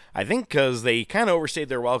 I think because they kind of overstayed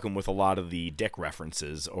their welcome with a lot of the dick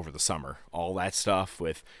references over the summer. All that stuff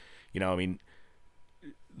with,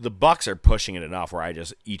 the Bucks are pushing it enough where I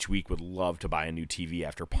just each week would love to buy a new TV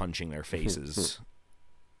after punching their faces.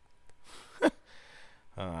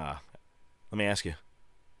 Let me ask you,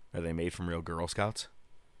 are they made from real Girl Scouts?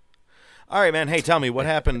 All right, man. Hey, tell me, what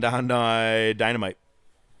happened on Dynamite?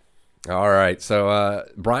 All right, so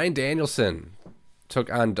Bryan Danielson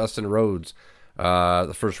took on Dustin Rhodes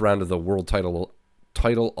the first round of the World Title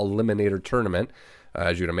Eliminator Tournament.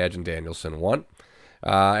 As you'd imagine, Danielson won.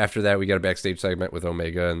 After that, we got a backstage segment with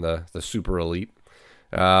Omega and the Super Elite.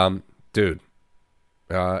 Dude,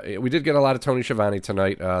 we did get a lot of Tony Schiavone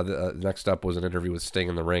tonight. Next up was an interview with Sting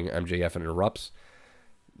in the ring. MJF interrupts.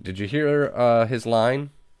 Did you hear his line?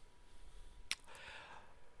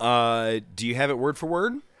 Do you have it word for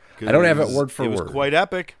word? I don't have it word for word. It was quite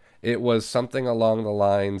epic. It was something along the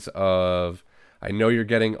lines of, I know you're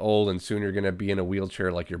getting old and soon you're going to be in a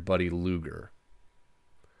wheelchair like your buddy Luger.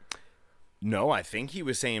 No, I think he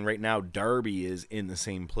was saying right now Darby is in the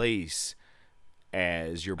same place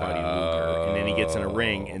as your buddy Luger. And then he gets in a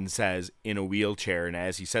ring and says, in a wheelchair. And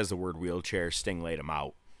as he says the word wheelchair, Sting laid him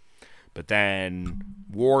out. But then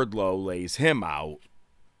Wardlow lays him out,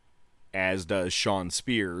 as does Shawn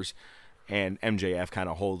Spears. And MJF kind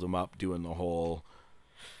of holds him up, doing the whole,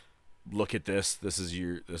 look at this. This is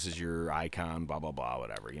your icon, blah, blah, blah,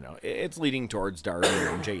 whatever. You know, it's leading towards Darby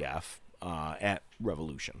and MJF at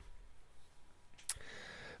Revolution.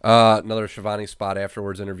 Another Schiavone spot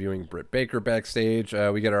afterwards, interviewing Britt Baker backstage.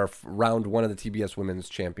 We get our round one of the TBS Women's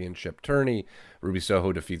Championship tourney. Ruby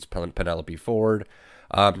Soho defeats Penelope Ford.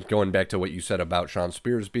 Going back to what you said about Shawn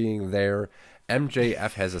Spears being there,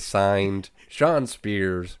 MJF has assigned Shawn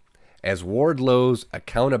Spears as Wardlow's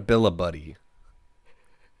accountability buddy.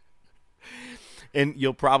 And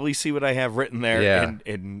you'll probably see what I have written there Yeah.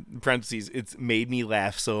 in parentheses. It's made me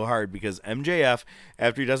laugh so hard because MJF,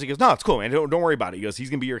 after he does it, he goes, no, it's cool, man. Don't worry about it. He goes, he's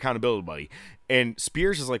going to be your accountability buddy. And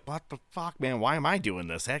Spears is like, what the fuck, man? Why am I doing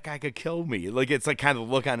this? That guy could kill me. Like, it's like kind of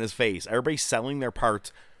the look on his face. Everybody's selling their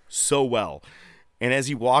parts so well. And as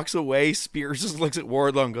he walks away, Spears just looks at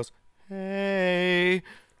Wardlow and goes, hey.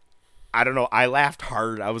 I don't know. I laughed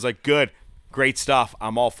hard. I was like, good. Great stuff.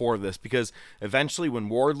 I'm all for this. Because eventually when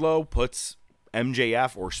Wardlow puts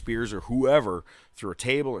MJF or Spears or whoever through a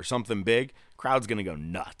table or something big, crowd's going to go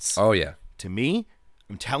nuts. Oh, yeah. To me,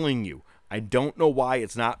 I'm telling you, I don't know why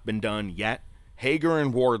it's not been done yet. Hager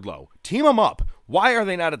and Wardlow, team them up. Why are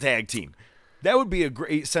they not a tag team? That would be a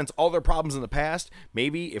great, since all their problems in the past,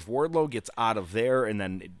 maybe if Wardlow gets out of there and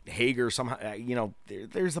then Hager somehow, you know,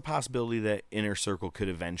 there's the possibility that Inner Circle could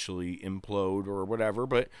eventually implode or whatever,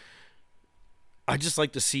 but I just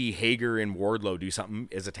like to see Hager and Wardlow do something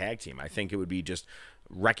as a tag team. I think it would be just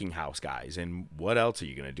wrecking house guys. And what else are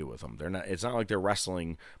you going to do with them? They're not. It's not like they're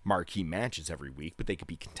wrestling marquee matches every week, but they could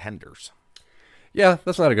be contenders. Yeah,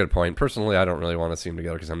 that's not a good point. Personally, I don't really want to see them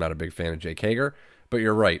together because I'm not a big fan of Jake Hager. But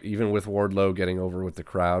you're right. Even with Wardlow getting over with the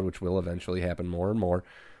crowd, which will eventually happen more and more,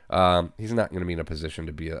 he's not going to be in a position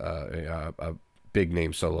to be a big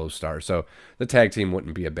name solo star. So the tag team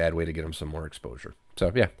wouldn't be a bad way to get him some more exposure.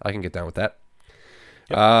 So yeah, I can get down with that.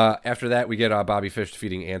 After that, we get Bobby Fish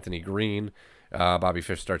defeating Anthony Green. Bobby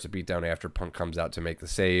Fish starts a beatdown after Punk comes out to make the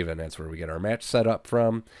save, and that's where we get our match set up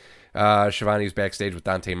from. Schiavone's backstage with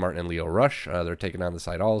Dante Martin and Lio Rush. They're taking on the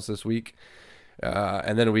Sydals this week.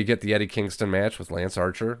 And then we get the Eddie Kingston match with Lance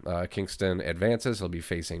Archer. Kingston advances. He'll be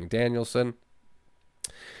facing Danielson.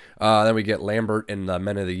 Then we get Lambert and the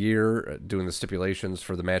Men of the Year doing the stipulations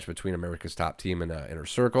for the match between America's Top Team and Inner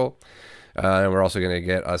Circle. And we're also going to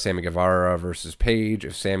get Sammy Guevara versus Page.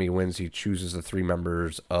 If Sammy wins, he chooses the 3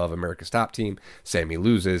 members of America's Top Team. Sammy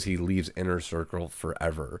loses, he leaves Inner Circle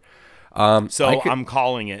forever. I'm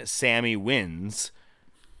calling it Sammy wins,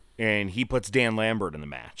 and he puts Dan Lambert in the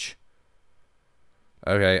match.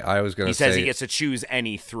 Okay, I was going to say... He says he gets to choose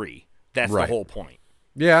any 3. That's right. The whole point.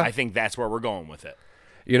 Yeah. I think that's where we're going with it.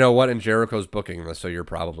 You know what? And Jericho's booking this, so you're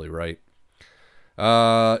probably right.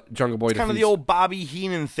 Jungle Boy it's kind of the old Bobby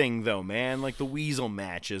Heenan thing, though, man. Like the Weasel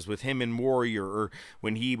matches with him and Warrior, or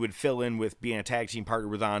when he would fill in with being a tag team partner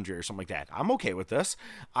with Andre or something like that. I'm okay with this.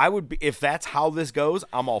 I would be, if that's how this goes,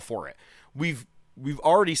 I'm all for it. We've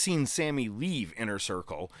already seen Sammy leave Inner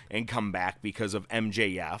Circle and come back because of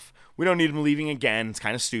MJF. We don't need him leaving again. It's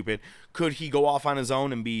kind of stupid. Could he go off on his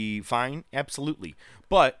own and be fine? Absolutely.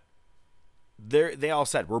 But they all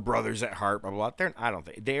said, we're brothers at heart, blah, blah, blah. I don't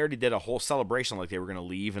think. They already did a whole celebration like they were going to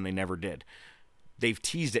leave, and they never did. They've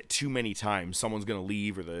teased it too many times. Someone's going to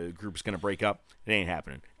leave or the group's going to break up. It ain't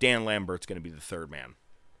happening. Dan Lambert's going to be the 3rd man.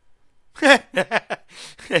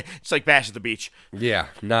 It's like Bash at the Beach. Yeah,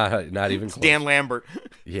 not even close. Dan Lambert.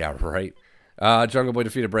 Yeah, right. Jungle Boy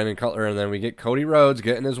defeated Brandon Cutler, and then we get Cody Rhodes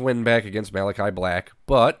getting his win back against Malachi Black.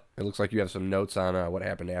 But it looks like you have some notes on what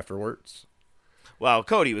happened afterwards. Well,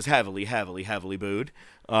 Cody was heavily booed.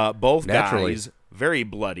 Both Naturally. guys very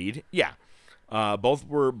bloodied. Yeah. Both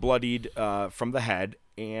were bloodied from the head.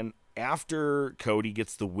 And after Cody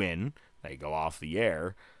gets the win, they go off the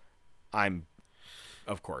air. I'm,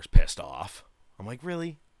 of course, pissed off. I'm like,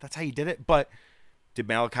 really? That's how you did it? But did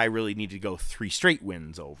Malachi really need to go 3 straight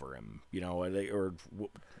wins over him? You know, or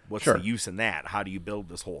what's Sure. the use in that? How do you build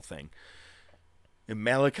this whole thing? And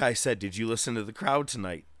Malachi said, did you listen to the crowd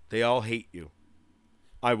tonight? They all hate you.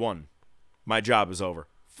 I won. My job is over.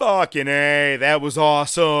 Fucking A, that was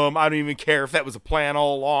awesome. I don't even care if that was a plan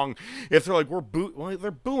all along. If they're like, well, they're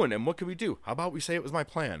booing him. What can we do? How about we say it was my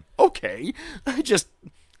plan? Okay.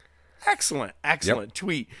 Excellent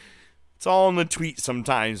tweet. It's all in the tweet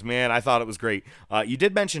sometimes, man. I thought it was great. You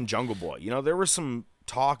did mention Jungle Boy. You know, there was some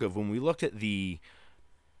talk of when we looked at the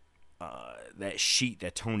that sheet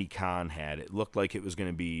that Tony Khan had, it looked like it was going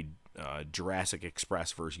to be Jurassic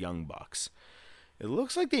Express versus Young Bucks. It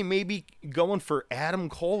looks like they may be going for Adam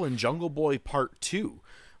Cole and Jungle Boy Part 2.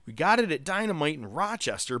 We got it at Dynamite in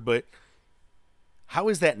Rochester, but how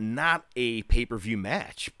is that not a pay-per-view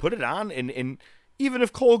match? Put it on, and even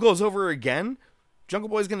if Cole goes over again, Jungle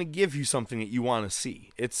Boy's going to give you something that you want to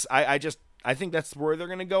see. I think that's where they're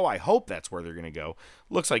going to go. I hope that's where they're going to go.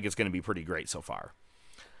 Looks like it's going to be pretty great so far.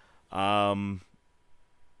 And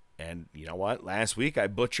you know what? Last week I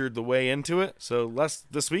butchered the way into it. So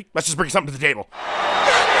this week, let's just bring something to the table.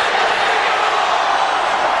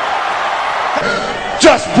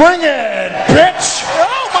 Just bring it, bitch!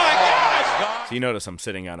 Oh my God! So you notice I'm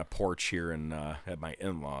sitting on a porch here at my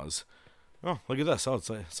in-laws. Oh, look at this. Oh,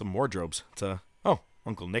 it's some wardrobes. It's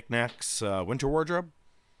Uncle Knick-Knack's winter wardrobe.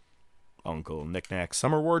 Uncle Knick-Knack's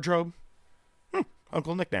summer wardrobe.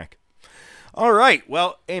 Uncle Knick-Knack. All right.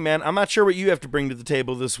 Well, hey, man, I'm not sure what you have to bring to the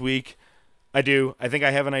table this week. I do. I think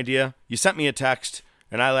I have an idea. You sent me a text,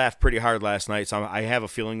 and I laughed pretty hard last night, so I have a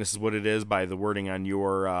feeling this is what it is by the wording on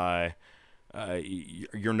your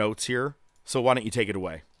notes here. So why don't you take it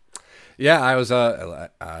away? Yeah, I was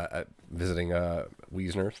visiting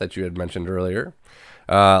Wiesner that you had mentioned earlier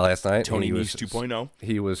last night. Tony Nese 2.0.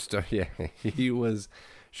 He was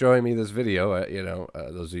showing me this video.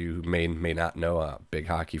 Those of you who may not know, a big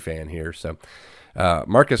hockey fan here. So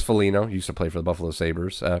Marcus Foligno used to play for the Buffalo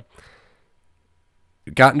Sabres.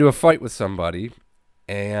 Got into a fight with somebody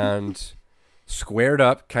and squared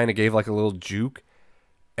up, kind of gave like a little juke,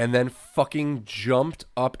 and then fucking jumped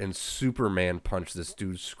up and Superman punched this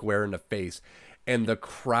dude square in the face, and the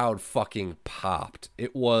crowd fucking popped.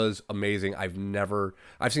 It was amazing. I've seen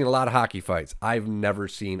a lot of hockey fights. I've never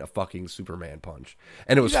seen a fucking Superman punch,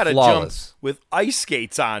 and it was flawless. Jump with ice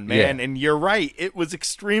skates on, man. Yeah. And you're right, it was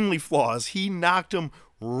extremely flawless. He knocked him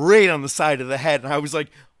right on the side of the head, and I was like,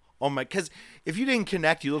 oh my, because if you didn't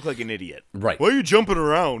connect, you look like an idiot. Right? Why are you jumping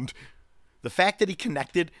around? The fact that he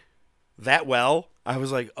connected that well, I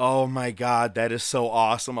was like, oh my God, that is so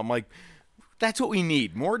awesome. I'm like, that's what we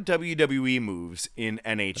need. More WWE moves in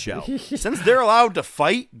NHL. Since they're allowed to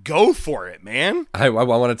fight, go for it, man. I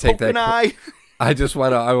want to take Poke an eye. I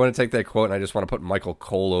want to take that quote and I just want to put Michael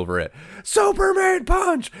Cole over it. Superman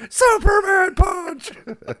punch! Superman punch!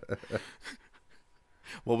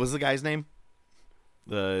 What was the guy's name?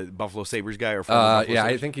 The Buffalo Sabres guy? Or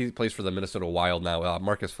I think he plays for the Minnesota Wild now.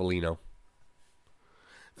 Marcus Foligno.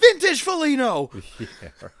 Vintage Foligno!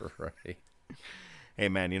 Yeah, right. Hey,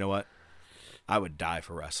 man, you know what? I would die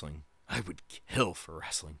for wrestling. I would kill for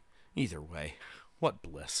wrestling. Either way, what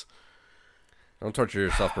bliss. Don't torture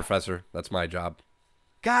yourself, Professor. That's my job.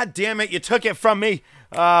 God damn it, you took it from me.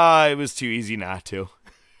 It was too easy not to.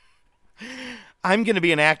 I'm going to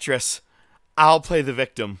be an actress. I'll play the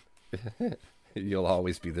victim. You'll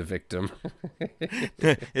always be the victim.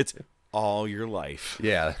 It's all your life.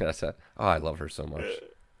 Yeah, that's it. Oh, I love her so much.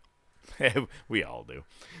 We all do.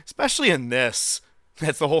 Especially in this.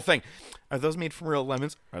 That's the whole thing. Are those made from real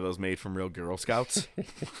lemons? Are those made from real Girl Scouts?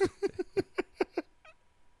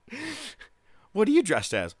 What are you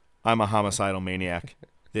dressed as? I'm a homicidal maniac.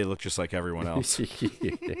 They look just like everyone else.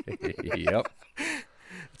 Yep.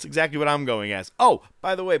 That's exactly what I'm going as. Oh,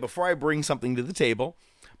 by the way, before I bring something to the table,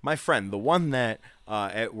 my friend, the one that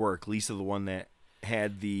at work, Lisa, the one that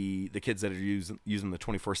had the kids that are using the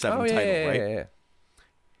 24/7 title, right? Yeah.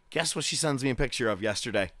 Guess what she sends me a picture of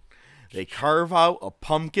yesterday? They carve out a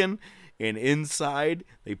pumpkin, and inside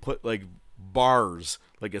they put like bars,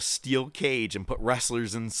 like a steel cage, and put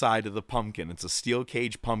wrestlers inside of the pumpkin. It's a steel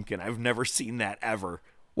cage pumpkin. I've never seen that ever.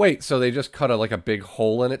 Wait, so they just cut a big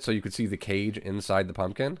hole in it so you could see the cage inside the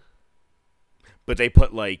pumpkin? but they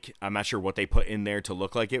put like, I'm not sure what they put in there to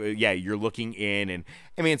look like it. Yeah, you're looking in, and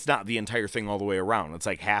I mean, it's not the entire thing all the way around. It's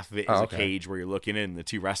like half of it is a cage where you're looking in, and the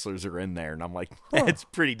two wrestlers are in there, and I'm like, that's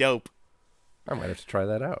pretty dope. I might have to try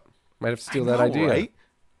that out. Might have to steal that idea. Right?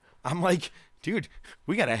 I'm like, dude,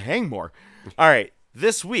 we got to hang more. All right.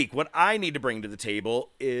 This week, what I need to bring to the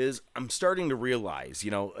table is I'm starting to realize,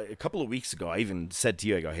 a couple of weeks ago, I even said to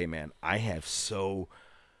you, I go, hey, man, I have so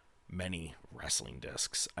many wrestling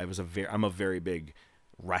discs. I'm a very big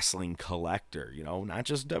wrestling collector, not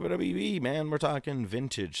just WWE, man. We're talking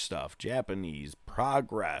vintage stuff, Japanese,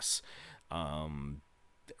 Progress, Ring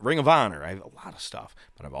of Honor. I have a lot of stuff,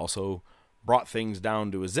 but I've also brought things down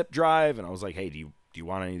to a zip drive, and I was like, hey, do you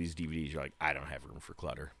want any of these DVDs? You're like, I don't have room for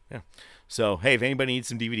clutter. Yeah. So, hey, if anybody needs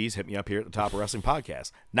some DVDs, hit me up here at the Top of Wrestling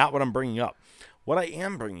Podcast. Not what I'm bringing up. What I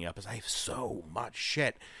am bringing up is I have so much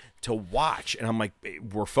shit to watch. And I'm like,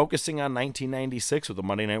 we're focusing on 1996 with the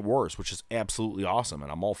Monday Night Wars, which is absolutely awesome,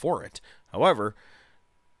 and I'm all for it. However,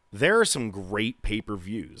 there are some great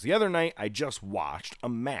pay-per-views. The other night, I just watched a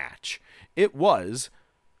match. It was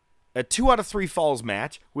a 2 out of 3 falls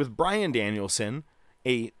match with Bryan Danielson,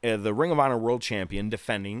 the Ring of Honor World Champion,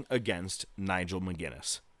 defending against Nigel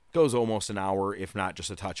McGuinness. Goes almost an hour, if not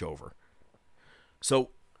just a touch over. So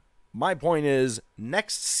my point is,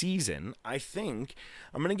 next season, I think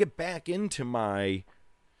I'm going to get back into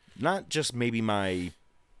not just maybe my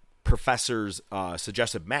professor's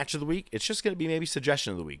suggested match of the week. It's just going to be maybe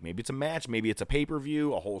suggestion of the week. Maybe it's a match, maybe it's a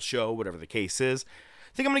pay-per-view, a whole show, whatever the case is.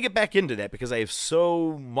 I think I'm going to get back into that because I have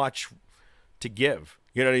so much to give.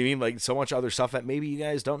 You know what I mean? Like so much other stuff that maybe you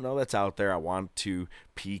guys don't know that's out there. I want to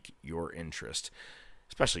pique your interest.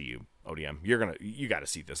 Especially you, ODM. You got to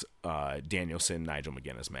see this Danielson Nigel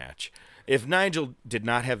McGuinness match. If Nigel did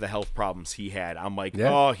not have the health problems he had, I'm like,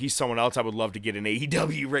 oh, he's someone else I would love to get in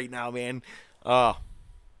AEW right now, man.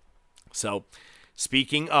 So,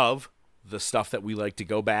 speaking of the stuff that we like to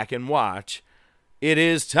go back and watch, it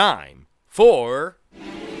is time for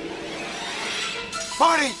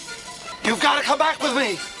Marty, you've got to come back with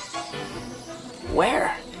me.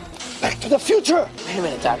 Where? Back to the future. Wait a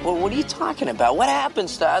minute, Doc. What are you talking about? What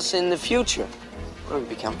happens to us in the future? What, do we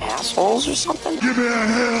become assholes or something? Give me a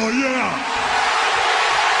hell yeah!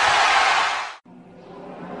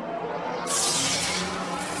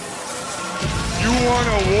 You want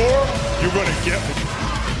a war? You're gonna get me.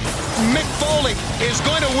 Mick Foley is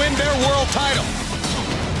going to win their world title.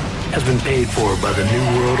 Has been paid for by the New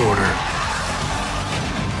World Order.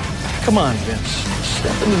 Come on, Vince.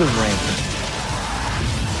 Step into the ring.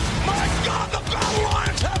 My God, the battle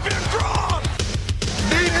lines have been drawn!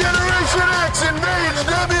 D-Generation X invades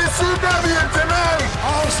WCW tonight!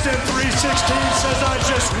 Austin 316 says I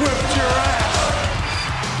just whipped your ass.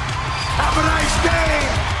 Have a nice day!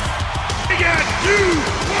 We got 2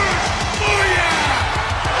 words for ya!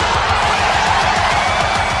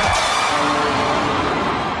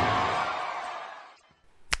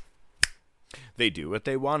 They do what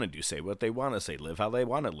they want to do, say what they want to say, live how they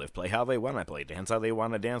want to live, play how they want to play, dance how they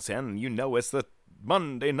want to dance, and it's the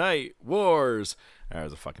Monday Night Wars. That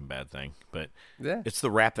was a fucking bad thing, but it's the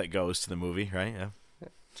rap that goes to the movie, right? Yeah.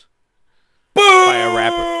 Boom! By a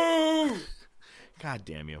rapper. God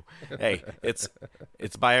damn you. Hey, it's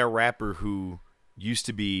by a rapper who used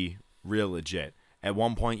to be real legit. At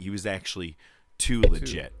one point, he was actually too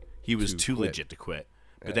legit. He was too legit to quit.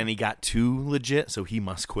 But then he got too legit, so he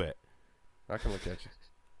must quit. I can look at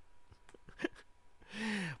you.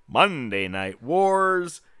 Monday Night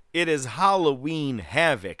Wars. It is Halloween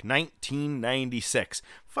Havoc 1996.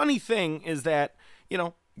 Funny thing is that,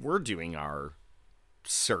 we're doing our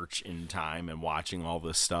search in time and watching all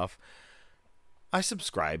this stuff. I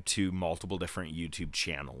subscribe to multiple different YouTube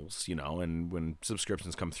channels, and when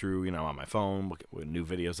subscriptions come through, on my phone, when new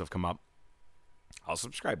videos have come up, I'll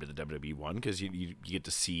subscribe to the WWE one because you get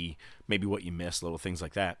to see maybe what you missed, little things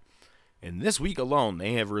like that. And this week alone,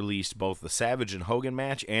 they have released both the Savage and Hogan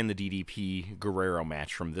match and the DDP Guerrero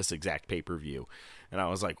match from this exact pay-per-view. And I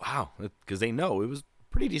was like, wow, because they know it was a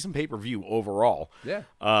pretty decent pay-per-view overall. Yeah.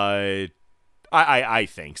 I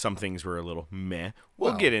think some things were a little meh.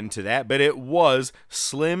 We'll get into that, but it was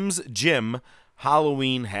Slim's Gym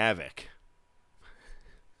Halloween Havoc.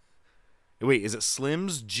 Wait, is it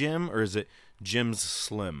Slim's Gym or is it Jim's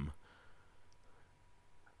Slim?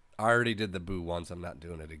 I already did the boo once. I'm not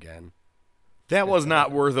doing it again. That was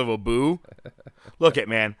not worth of a boo. Look at,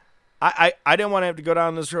 man. I didn't want to have to go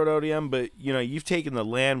down this road, ODM, but, you've taken the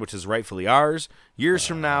land which is rightfully ours. Years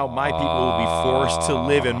from now, my people will be forced to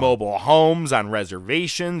live in mobile homes on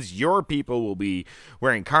reservations. Your people will be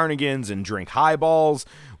wearing carnigans and drink highballs.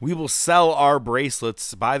 We will sell our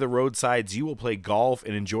bracelets by the roadsides. You will play golf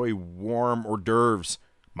and enjoy warm hors d'oeuvres.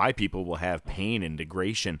 My people will have pain and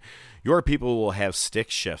degradation. Your people will have stick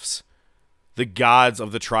shifts. The gods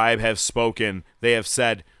of the tribe have spoken. They have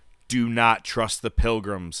said, do not trust the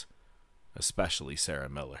pilgrims. Especially Sarah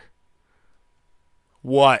Miller.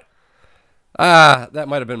 What? That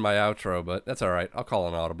might have been my outro, but that's all right. I'll call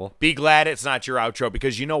an audible. Be glad it's not your outro,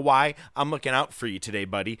 because you know why? I'm looking out for you today,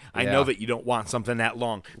 buddy. I know that you don't want something that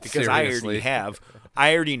long, because Seriously.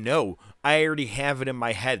 I already know. I already have it in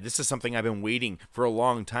my head. This is something I've been waiting for a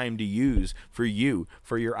long time to use for you,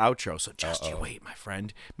 for your outro. So just you wait, my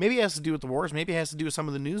friend. Maybe it has to do with the wars. Maybe it has to do with some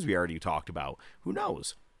of the news we already talked about. Who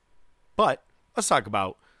knows? But let's talk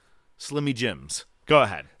about Slimmy Jims. Go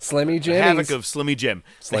ahead. Slimmy Jimmies. The havoc of Slimmy Jim.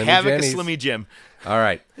 The havoc of Slimmy Jim. All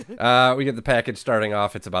right. We get the package starting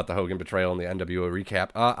off. It's about the Hogan betrayal and the NWO recap.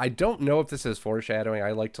 I don't know if this is foreshadowing.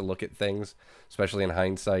 I like to look at things, especially in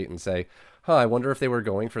hindsight, and say, I wonder if they were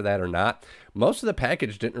going for that or not. Most of the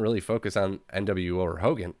package didn't really focus on NWO or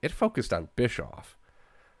Hogan. It focused on Bischoff.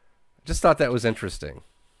 Just thought that was interesting.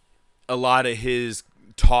 A lot of his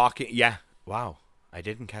talking. Yeah. Wow. I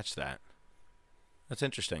didn't catch that. That's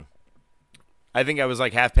interesting. I think I was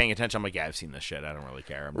like half paying attention. I'm like, yeah, I've seen this shit. I don't really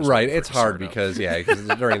care. Right. It's hard because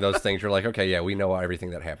during those things, you're like, okay, yeah, we know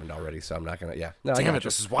everything that happened already, so I'm not going to, No, damn it,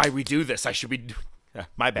 this is why we do this. I should be,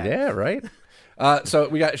 my bad. Yeah, right. So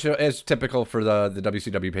we got, as typical for the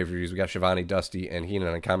WCW pay-per-views, we got Shivani, Dusty, and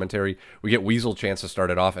Heenan on commentary. We get Weasel chance to start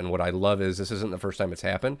it off, and what I love is this isn't the first time it's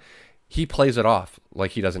happened. He plays it off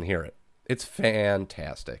like he doesn't hear it. It's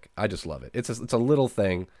fantastic. I just love it. It's a little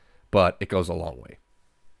thing, but it goes a long way.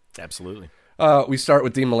 Absolutely. We start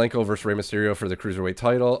with Dean Malenko versus Rey Mysterio for the Cruiserweight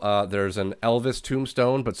title. There's an Elvis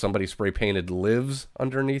tombstone, but somebody spray-painted lives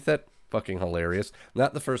underneath it. Fucking hilarious.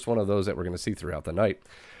 Not the first one of those that we're going to see throughout the night.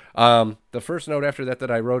 The first note after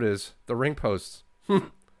that I wrote is the ring posts.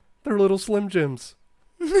 They're little Slim Jims.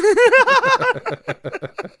 They're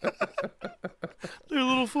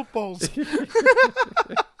little footballs.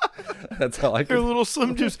 That's all I They're little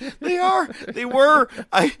Slim Jims. They are. They were.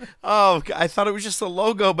 I thought it was just a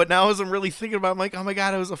logo, but now as I'm really thinking about it, I'm like, oh my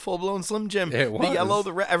God, it was a full-blown Slim Jim. It was. The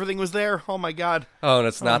yellow, everything was there. Oh my God. Oh, and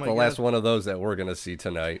it's not the last one of those that we're going to see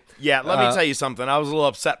tonight. Yeah, let me tell you something. I was a little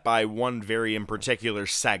upset by one very in particular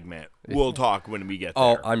segment. We'll talk when we get there.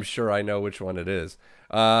 Oh, I'm sure I know which one it is.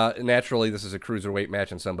 Naturally, this is a cruiserweight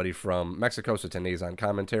match and somebody from Mexico, so Tenay's on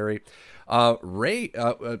commentary. Ray,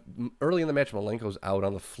 early in the match, Malenko's out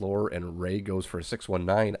on the floor and Ray goes for a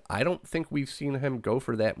 619. I don't think we've seen him go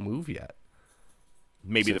for that move yet.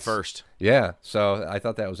 Maybe the first. Yeah, so I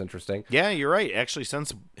thought that was interesting. Yeah, you're right. Actually,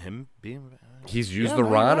 since him being... He's used the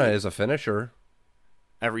Rana as a finisher.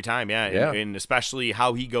 Every time, yeah. And especially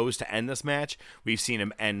how he goes to end this match. We've seen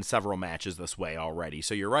him end several matches this way already.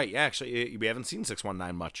 So you're right. Yeah, actually, we haven't seen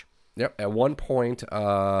 619 much. Yep. At one point,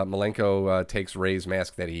 Malenko takes Ray's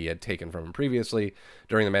mask that he had taken from him previously.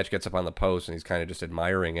 During the match, gets up on the post, and he's kind of just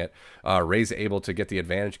admiring it. Ray's able to get the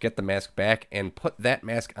advantage, get the mask back, and put that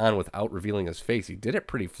mask on without revealing his face. He did it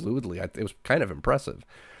pretty fluidly. It was kind of impressive,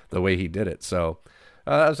 the way he did it. So...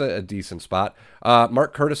 that was a decent spot.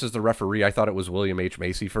 Mark Curtis is the referee. I thought it was William H.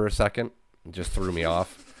 Macy for a second. It just threw me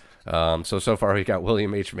off. So far we got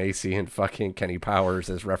William H. Macy and fucking Kenny Powers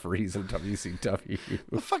as referees in WCW. What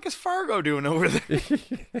the fuck is Fargo doing over there?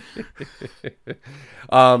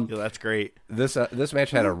 Yeah, that's great. This match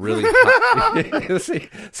had a really...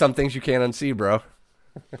 some things you can't unsee, bro.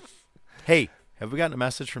 Hey, have we gotten a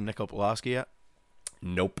message from Nick Opolowski yet?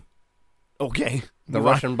 Nope. Okay. The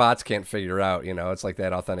Russian bots can't figure out, it's like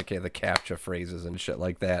that authenticate the CAPTCHA phrases and shit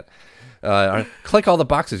like that. Click all the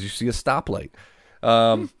boxes, you see a stoplight.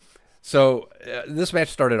 So this match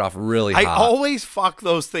started off really hot. I always fuck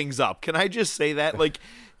those things up. Can I just say that? Like,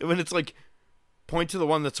 when it's like, point to the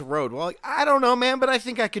one that's a road. Well, like, I don't know, man, but I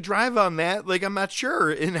think I could drive on that. Like, I'm not sure.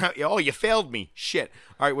 And you failed me. Shit.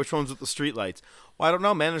 All right, which one's with the street lights? Well, I don't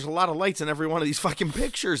know, man. There's a lot of lights in every one of these fucking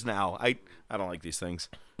pictures now. I don't like these things.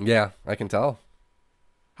 Yeah, I can tell.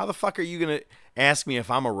 How the fuck are you going to ask me if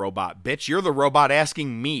I'm a robot, bitch? You're the robot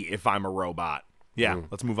asking me if I'm a robot. Yeah,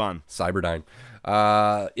 let's move on. Cyberdyne.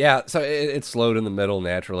 Yeah, so it slowed in the middle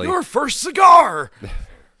naturally. Your first cigar!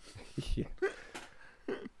 Yeah.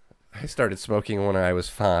 I started smoking when I was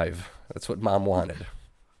 5. That's what Mom wanted.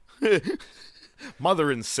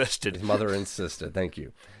 Mother insisted. His mother insisted. Thank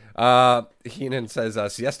you. Heenan says,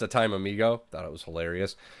 siesta time, amigo. Thought it was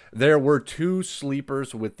hilarious. There were 2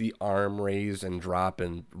 sleepers with the arm raise and drop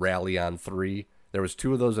and rally on 3. There was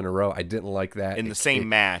 2 of those in a row. I didn't like that. In the same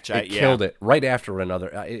match. It killed it right after another.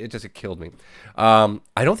 It killed me. I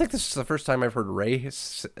don't think this is the first time I've heard Ray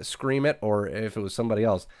scream it, or if it was somebody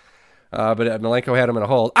else. But Malenko had him in a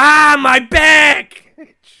hold. Ah, my back!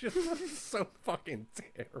 It's just so fucking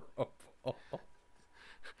terrible.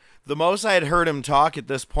 The most I had heard him talk at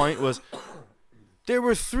this point was, there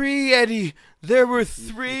were 3, Eddie. There were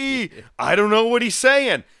 3. I don't know what he's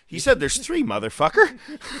saying. He said there's 3, motherfucker.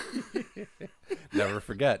 Never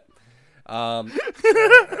forget.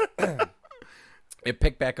 It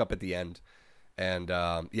picked back up at the end. And,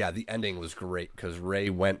 the ending was great because Ray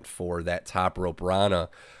went for that top rope Rana,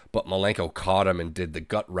 but Malenko caught him and did the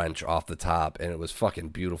gut wrench off the top, and it was fucking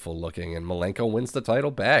beautiful looking. And Malenko wins the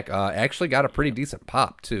title back. Actually got a pretty decent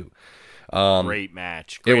pop, too. Great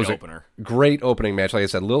match. Great opener. Great opening match. Like I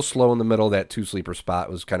said, a little slow in the middle. That 2 sleeper spot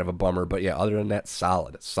was kind of a bummer. But, yeah, other than that,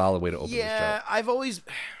 solid. A solid way to open the show. Yeah, I've always...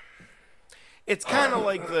 It's kind of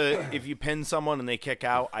like if you pin someone and they kick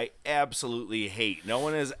out, I absolutely hate. No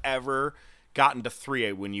one has ever gotten to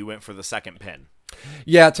 3 when you went for the second pin.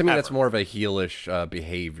 Yeah, to me, that's more of a heelish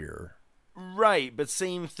behavior. Right, but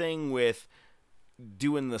same thing with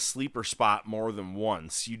doing the sleeper spot more than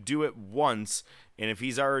once. You do it once, and if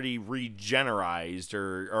he's already regenerized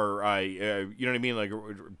or you know what I mean, like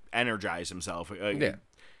energized himself,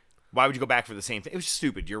 why would you go back for the same thing? It was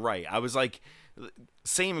stupid. You're right. I was like,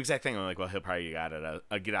 same exact thing. I'm like, well, he'll probably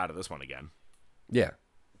get out of this one again. Yeah.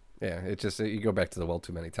 It's just you go back to the well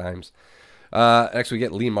too many times. Next, we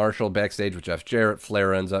get Lee Marshall backstage with Jeff Jarrett.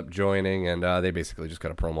 Flair ends up joining, and they basically just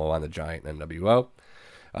cut a promo on the Giant and NWO.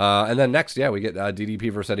 And then next, we get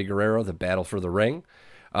DDP versus Eddie Guerrero, the battle for the ring.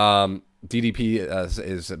 DDP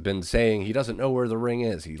has been saying he doesn't know where the ring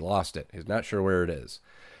is. He lost it. He's not sure where it is.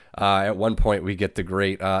 At one point, we get the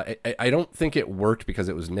great... I don't think it worked because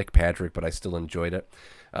it was Nick Patrick, but I still enjoyed it.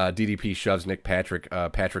 DDP shoves Nick Patrick.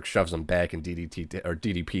 Patrick shoves him back, and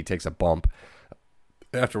DDP takes a bump.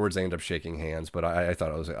 Afterwards, they end up shaking hands, but I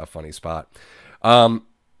thought it was a funny spot.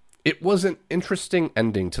 It was an interesting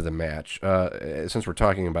ending to the match. Since we're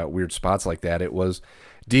talking about weird spots like that, it was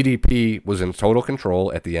DDP was in total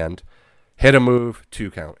control at the end. Hit a move,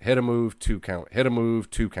 2 count. Hit a move, 2 count. Hit a move,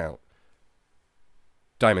 2 count.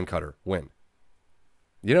 Diamond Cutter, win.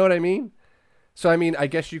 You know what I mean? So, I mean, I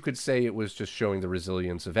guess you could say it was just showing the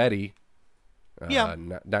resilience of Eddie.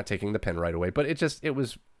 Not taking the pin right away, but it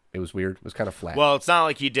was weird. It was kind of flat. Well, it's not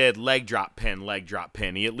like he did leg drop pin.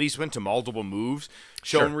 He at least went to multiple moves,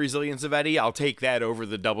 showing resilience of Eddie. I'll take that over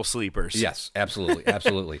the double sleepers. Yes,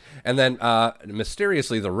 absolutely. And then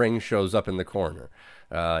mysteriously, the ring shows up in the corner,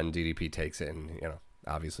 and DDP takes it and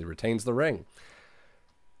obviously retains the ring.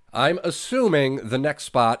 I'm assuming the next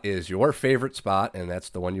spot is your favorite spot, and that's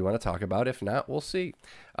the one you want to talk about. If not, we'll see.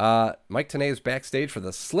 Mike Tenay is backstage for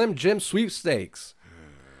the Slim Jim Sweepstakes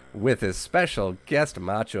with his special guest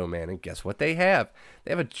Macho Man. And guess what they have?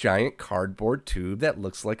 They have a giant cardboard tube that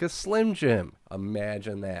looks like a Slim Jim.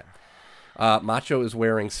 Imagine that. Macho is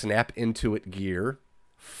wearing Snap Into It gear.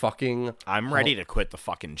 I'm ready to quit the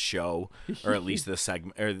fucking show, or at least this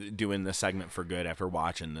segment, or doing this segment for good after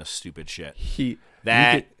watching this stupid shit.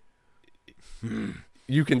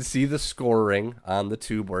 You can see the scoring on the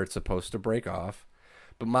tube where it's supposed to break off,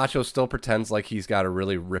 but Macho still pretends like he's got to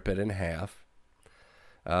really rip it in half.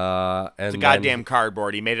 And it's a goddamn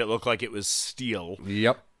cardboard. He made it look like it was steel.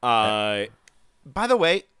 Yep. By the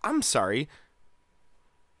way, I'm sorry.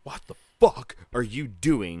 What the fuck are you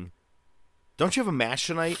doing? Don't you have a match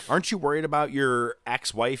tonight? Aren't you worried about your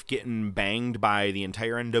ex-wife getting banged by the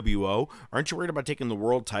entire NWO? Aren't you worried about taking the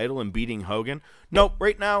world title and beating Hogan? Nope,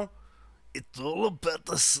 right now, it's all about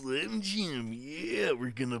the Slim Jim. Yeah,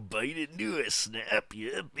 we're gonna bite into it. Snap,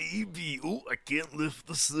 yeah, baby. Oh, I can't lift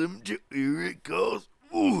the Slim Jim. Here it goes.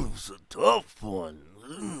 Ooh, it's a tough one.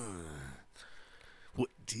 What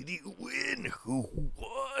did he win? Who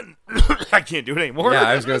won? I can't do it anymore. Yeah,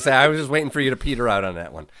 I was gonna say, I was just waiting for you to peter out on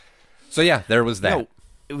that one. So, yeah, there was that.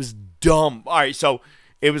 It was dumb. All right, so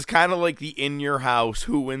it was kind of like the In Your House,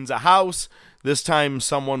 Who Wins a House. This time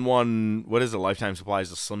someone won, what is it, Lifetime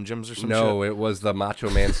Supplies of Slim Jims or some shit? No, it was the Macho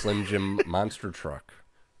Man Slim Jim monster truck.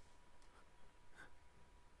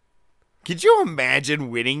 Could you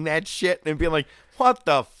imagine winning that shit and being like, what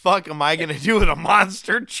the fuck am I going to do with a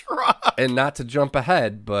monster truck? And not to jump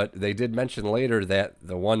ahead, but they did mention later that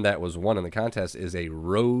the one that was won in the contest is a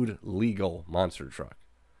road legal monster truck.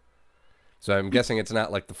 So I'm guessing it's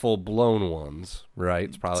not like the full-blown ones, right?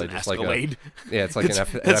 It's probably It's an just Escalade. like it's like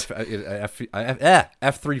an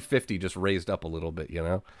F-350 just raised up a little bit, you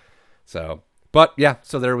know? So, but yeah,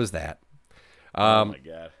 so there was that. Oh my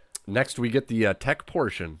God. Next, we get the tech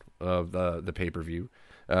portion of the pay-per-view.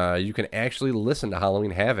 You can actually listen to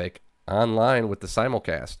Halloween Havoc online with the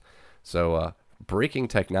simulcast. So, breaking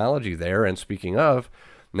technology there. And speaking of,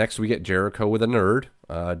 next we get Jericho with a nerd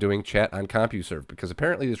doing chat on CompuServe, because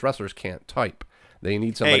apparently these wrestlers can't type. They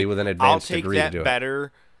need somebody with an advanced degree to do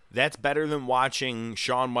it. That's better than watching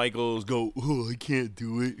Shawn Michaels go, "Oh, I can't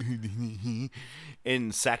do it."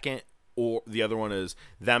 In second, or the other one is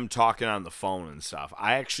them talking on the phone and stuff.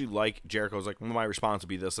 I actually like Jericho's like, well, my response would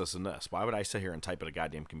be this, this, and this. Why would I sit here and type at a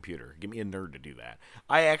goddamn computer? Give me a nerd to do that.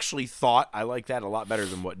 I actually thought I like that a lot better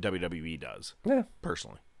than what WWE does. Yeah,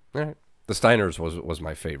 personally. All right. The Steiners was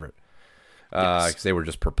my favorite. Because they were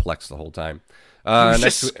just perplexed the whole time.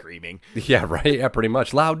 Just screaming. Yeah, right. Yeah, pretty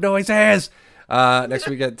much. Loud noises. Next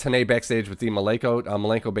we get Tenay backstage with Dean Malenko.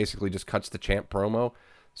 Malenko basically just cuts the champ promo.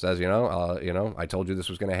 Says, I told you this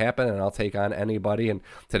was going to happen, and I'll take on anybody. And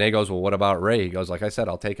Tenay goes, well, what about Ray? He goes, like I said,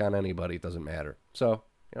 I'll take on anybody. It doesn't matter. So,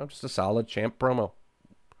 just a solid champ promo.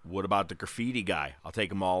 What about the graffiti guy? I'll take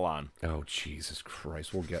them all on. Oh, Jesus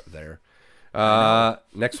Christ. We'll get there.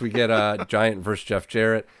 Next we get Giant versus Jeff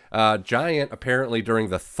Jarrett. Giant, apparently during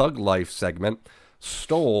the Thug Life segment,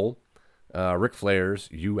 stole Ric Flair's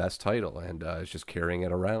U.S. title and is just carrying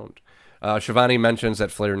it around. Shivani mentions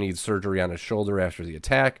that Flair needs surgery on his shoulder after the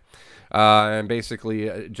attack. And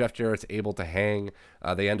basically, Jeff Jarrett's able to hang.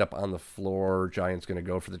 They end up on the floor. Giant's going to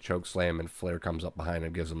go for the choke slam, and Flair comes up behind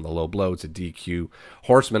him, gives him the low blow. It's a DQ.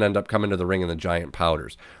 Horsemen end up coming to the ring, and the Giant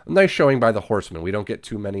powders. A nice showing by the Horsemen. We don't get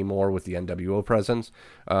too many more with the NWO presence,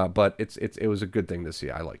 but it was a good thing to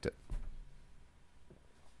see. I liked it.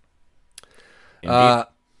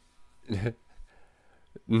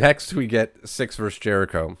 Next, we get Syxx versus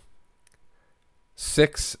Jericho.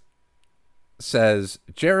 Syxx says,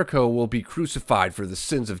 Jericho will be crucified for the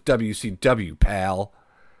sins of WCW, pal.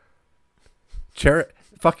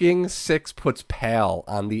 Fucking Syxx puts pal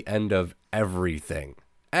on the end of everything.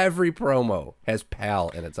 Every promo has pal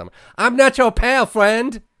in it. I'm not your pal,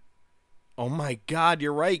 friend. Oh my God,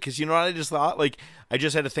 you're right. Because you know what I just thought? Like, I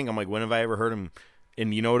just had to think, I'm like, when have I ever heard him?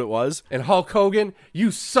 And you know what it was? And Hulk Hogan,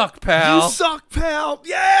 you suck, pal. You suck, pal.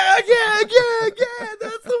 Yeah,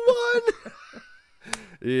 that's the one.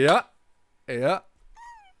 Yeah.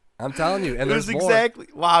 I'm telling you. And there's more. Exactly.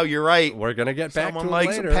 Wow, you're right. We're going to get back to it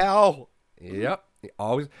likes later. A pal. Yep.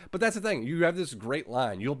 Always. But that's the thing. You have this great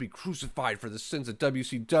line. You'll be crucified for the sins of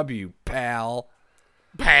WCW, pal.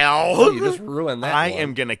 Pal. Oh, you just ruined that I one.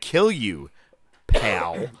 am going to kill you,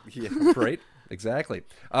 pal. Yeah, right. Exactly.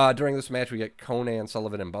 During this match, we get Conan,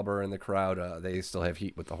 Sullivan, and Bubba in the crowd. They still have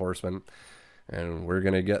heat with the Horsemen. And we're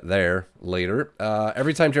going to get there later.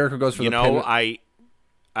 Every time Jericho goes for the pin...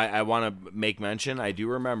 I want to make mention, I do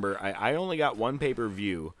remember, I only got one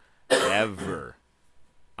pay-per-view ever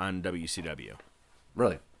on WCW.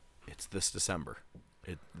 Really? It's this December.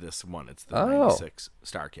 It's the 96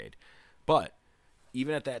 Starrcade. But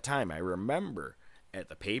even at that time, I remember at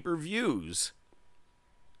the pay-per-views,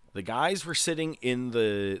 the guys were sitting in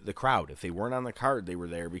the crowd. If they weren't on the card, they were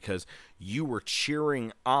there because you were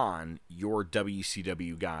cheering on your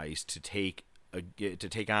WCW guys to take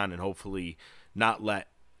on and hopefully not let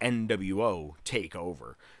NWO take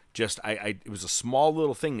over. It was a small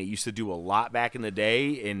little thing they used to do a lot back in the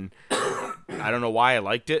day, and I don't know why I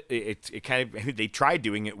liked it. It kind of, they tried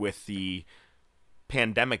doing it with the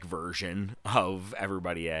pandemic version of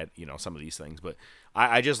everybody at some of these things, but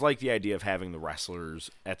I just like the idea of having the wrestlers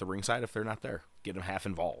at the ringside if they're not there, get them half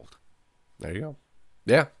involved. There you go.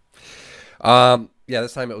 Yeah.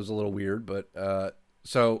 This time it was a little weird, but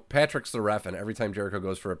so Patrick's the ref, and every time Jericho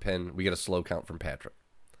goes for a pin, we get a slow count from Patrick.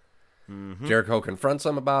 Mm-hmm. Jericho confronts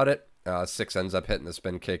him about it. Syxx ends up hitting the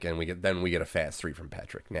spin kick, and we get a fast 3 from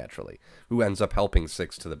Patrick, naturally, who ends up helping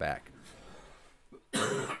Syxx to the back.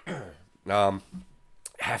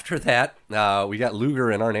 After that, we got Luger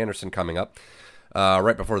and Arn Anderson coming up.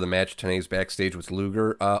 Right before the match, Tenay's backstage with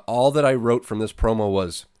Luger. All that I wrote from this promo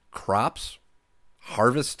was crops,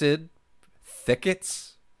 harvested,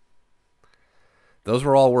 thickets. Those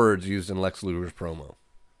were all words used in Lex Luger's promo.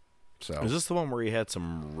 So is this the one where he had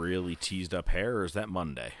some really teased up hair, or is that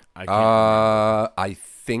Monday? I can't remember. I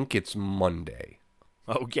think it's Monday.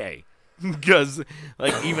 Okay. Because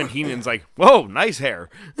even Heenan's like, whoa, nice hair.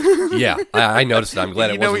 Yeah, I noticed it. I'm glad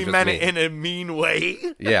it wasn't he just meant me. it in a mean way.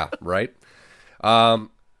 Yeah, right.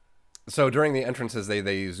 So during the entrances,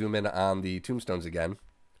 they zoom in on the tombstones again.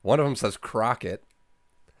 One of them says Crockett.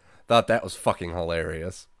 Thought that was fucking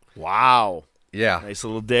hilarious. Wow. Yeah. Nice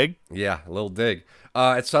little dig. Yeah, a little dig.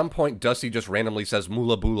 At some point, Dusty just randomly says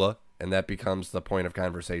 "Moolah Boolah," and that becomes the point of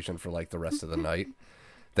conversation for like the rest of the night.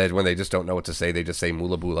 That when they just don't know what to say, they just say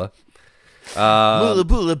 "Moolah Boolah." Moolah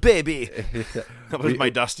Boolah, baby. That was my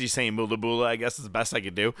Dusty saying Moolah Boolah. I guess is the best I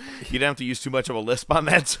could do. You didn't have to use too much of a lisp on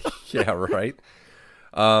that. Yeah, right.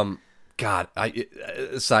 God,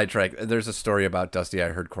 sidetrack. There's a story about Dusty I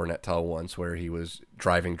heard Cornette tell once where he was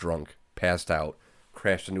driving drunk, passed out,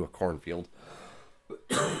 crashed into a cornfield,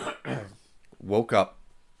 woke up,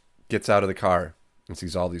 gets out of the car, and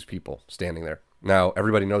sees all these people standing there. Now,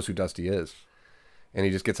 everybody knows who Dusty is. And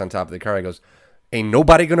he just gets on top of the car and goes, "Ain't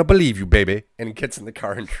nobody gonna believe you, baby." And he gets in the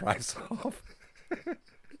car and drives off.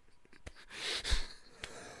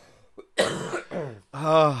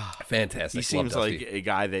 Fantastic. He seems like a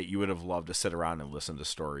guy that you would have loved to sit around and listen to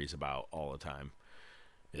stories about all the time.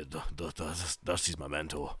 Yeah, Dusty's my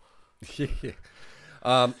mentor.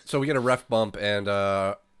 So we get a ref bump, and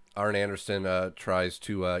Arn Anderson tries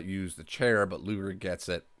to use the chair, but Luger gets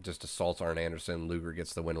it, just assaults Arn Anderson. Luger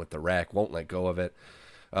gets the win with the rack, won't let go of it.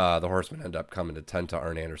 The Horsemen end up coming to 10 to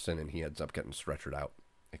Arn Anderson, and he ends up getting stretchered out.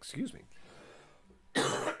 Excuse me.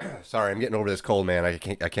 Sorry, I'm getting over this cold, man. I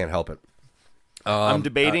can't help it. I'm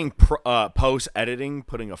debating post-editing,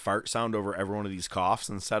 putting a fart sound over every one of these coughs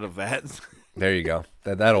instead of that. There you go.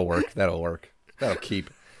 That'll work. That'll keep.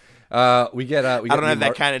 We get. I don't have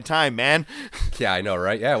that kind of time, man. Yeah, I know,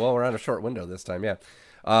 right? Yeah, well, we're on a short window this time.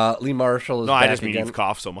 Yeah. Lee Marshall is back I just mean again. you've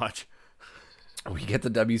coughed so much. We get the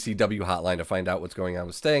WCW hotline to find out what's going on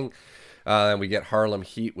with Sting. And we get Harlem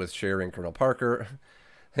Heat with Cher and Colonel Parker.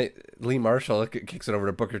 Hey, Lee Marshall kicks it over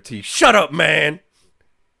to Booker T. "Shut up, man!"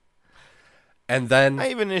 And then I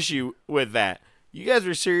have an issue with that. You guys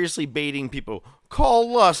are seriously baiting people.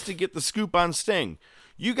 Call us to get the scoop on Sting.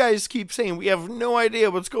 You guys keep saying we have no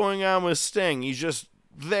idea what's going on with Sting. He's just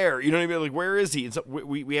there. You know what I mean? Like, where is he?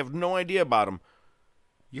 We have no idea about him.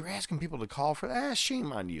 You're asking people to call for that?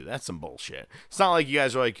 Shame on you. That's some bullshit. It's not like you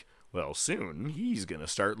guys are like, well, soon he's going to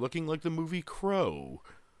start looking like the movie Crow.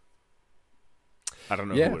 I don't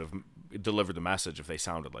know who would have delivered the message if they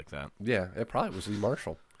sounded like that. Yeah, it probably was Lee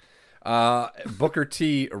Marshall. Booker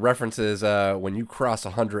T references When You Cross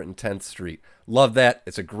 110th Street. Love that.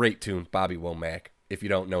 It's a great tune. Bobby Womack. If you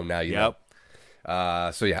don't know, now you know.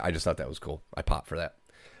 So, yeah, I just thought that was cool. I popped for that.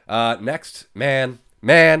 Next, man.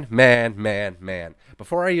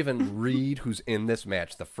 Before I even read who's in this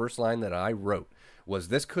match, the first line that I wrote was,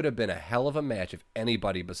 this could have been a hell of a match if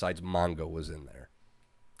anybody besides Mongo was in there.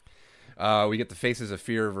 We get the Faces of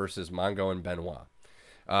Fear versus Mongo and Benoit.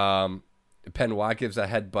 Benoit gives a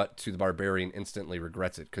headbutt to the Barbarian, instantly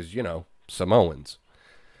regrets it because, you know, Samoans.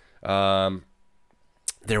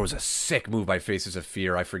 There was a sick move by Faces of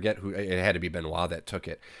Fear. I forget who. It had to be Benoit that took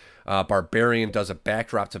it. Barbarian does a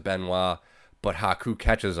backdrop to Benoit, but Haku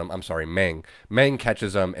catches him. I'm sorry, Meng. Meng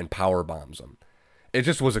catches him and power bombs him. It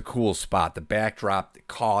just was a cool spot. The backdrop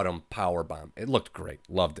caught him, power bomb. It looked great.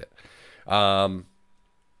 Loved it.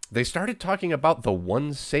 They started talking about the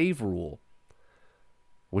one save rule,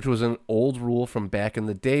 which was an old rule from back in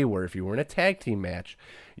the day where if you were in a tag team match,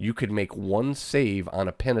 you could make one save on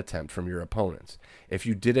a pin attempt from your opponents. If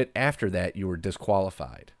you did it after that, you were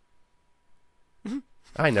disqualified.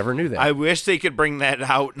 I never knew that. I wish they could bring that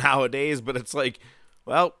out nowadays, but it's like,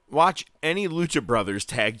 well, watch any Lucha Brothers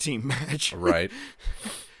tag team match. Right.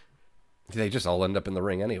 They just all end up in the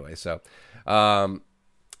ring anyway. So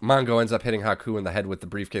Mongo ends up hitting Haku in the head with the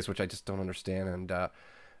briefcase, which I just don't understand. And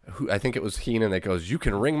I think it was Heenan that goes, "You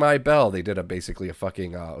can ring my bell." They did basically a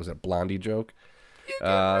fucking was it a Blondie joke? You can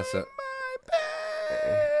ring my bell.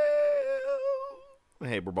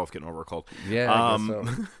 Hey, we're both getting over a cold. Yeah, I guess so.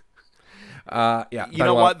 Yeah, you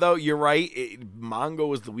know what though? You're right. Mongo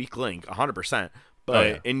was the weak link, 100%.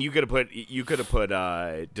 But and you could have put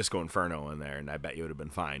Disco Inferno in there, and I bet you would have been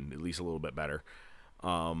fine, at least a little bit better.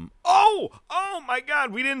 Oh my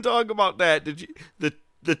God, we didn't talk about that. Did you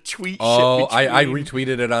the tweet? Oh, I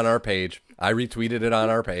retweeted it on our page.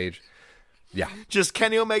 Yeah, just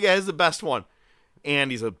Kenny Omega has the best one, and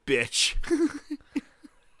he's a bitch.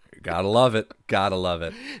 Gotta love it.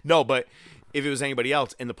 No, but if it was anybody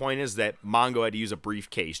else, and the point is that Mongo had to use a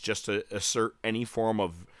briefcase just to assert any form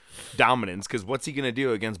of dominance, because what's he going to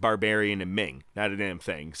do against Barbarian and Ming? Not a damn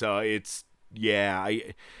thing. So it's,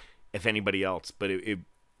 if anybody else, but it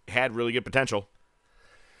had really good potential.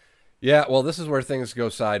 Yeah, well, this is where things go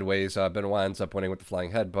sideways. Benoit ends up winning with the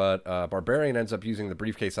flying headbutt. Barbarian ends up using the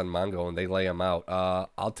briefcase on Mongo, and they lay him out.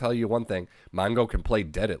 I'll tell you one thing. Mongo can play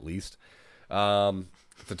dead at least.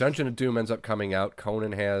 The Dungeon of Doom ends up coming out.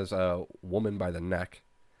 Conan has a woman by the neck.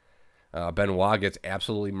 Benoit gets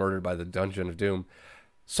absolutely murdered by the Dungeon of Doom.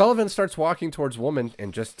 Sullivan starts walking towards woman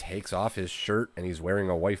and just takes off his shirt, and he's wearing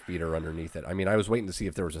a wife beater underneath it. I mean, I was waiting to see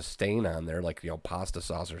if there was a stain on there, like, pasta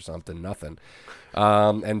sauce or something. Nothing.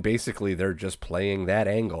 And basically, they're just playing that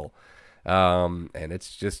angle. And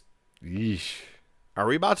it's just, yeesh. Are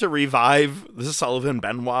we about to revive the Sullivan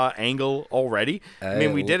Benoit angle already? I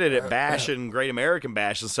mean, we did it at Bash and Great American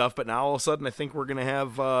Bash and stuff, but now all of a sudden I think we're going to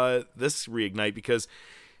have this reignite because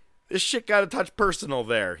this shit got a touch personal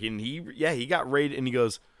there. And he got raided and he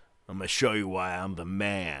goes, I'm going to show you why I'm the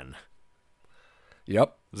man.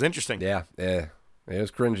 Yep. It was interesting. Yeah. It was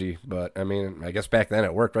cringy, but I mean, I guess back then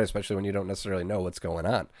it worked, right? Especially when you don't necessarily know what's going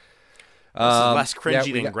on. This is less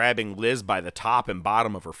cringy than grabbing Liz by the top and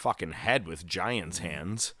bottom of her fucking head with Giant's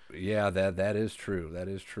hands. Yeah, that is true. That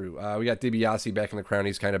is true. We got DiBiase back in the crown.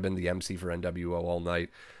 He's kind of been the MC for NWO all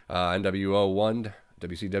night. NWO 1,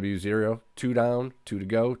 WCW 0, 2 down, 2 to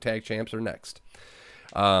go. Tag champs are next.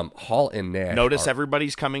 Hall and Nash. Notice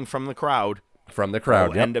everybody's coming from the crowd. From the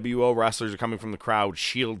crowd, yep. NWO wrestlers are coming from the crowd,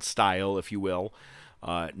 Shield style, if you will.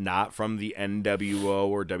 Not from the NWO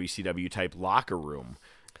or WCW type locker room.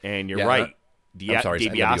 And you're right.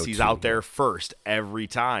 DiBiase's out there first every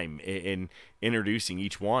time in introducing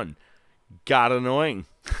each one. Got annoying.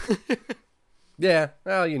 Yeah,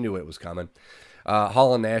 well, you knew it was coming.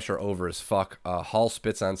 Hall and Nash are over as fuck. Hall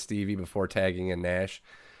spits on Stevie before tagging in Nash.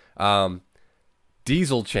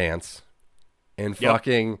 Diesel chants and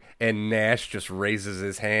fucking and Nash just raises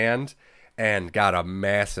his hand and got a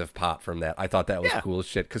massive pop from that. I thought that was cool as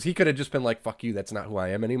shit because he could have just been like, "Fuck you, that's not who I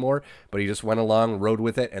am anymore." But he just went along, rode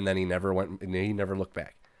with it, and then he never looked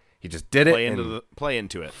back. He just did it. Play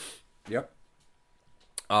into it. Yep.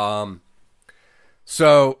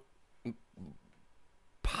 So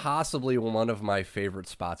possibly one of my favorite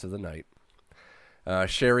spots of the night.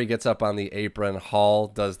 Sherry gets up on the apron. Hall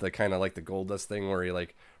does the kind of like the Goldust thing where he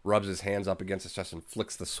like rubs his hands up against his chest and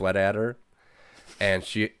flicks the sweat at her. And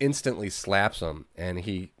she instantly slaps him, and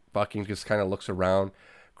he fucking just kind of looks around,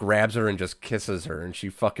 grabs her, and just kisses her, and she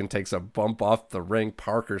fucking takes a bump off the ring.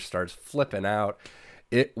 Parker starts flipping out.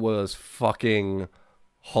 It was fucking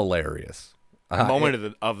hilarious.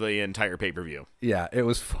 Moment of the entire pay-per-view. Yeah, it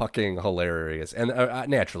was fucking hilarious. And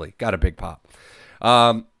naturally, got a big pop.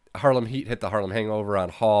 Harlem Heat hit the Harlem Hangover on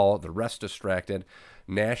Hall. The rest distracted.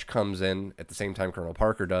 Nash comes in at the same time Colonel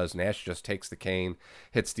Parker does. Nash just takes the cane,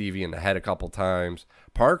 hits Stevie in the head a couple times.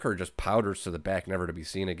 Parker just powders to the back, never to be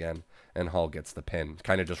seen again, and Hall gets the pin.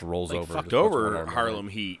 Kind of just rolls over. Fucked over Harlem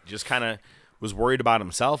Heat. Just kind of was worried about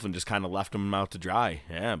himself and just kind of left him out to dry.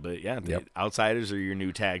 Yeah, but yeah, the Outsiders are your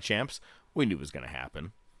new tag champs. We knew it was going to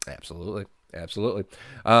happen. Absolutely. We got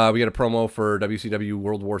a promo for WCW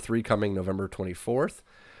World War III coming November 24th.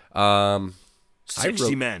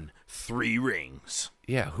 60 men, 3 rings.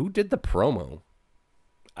 Yeah, who did the promo?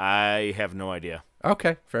 I have no idea.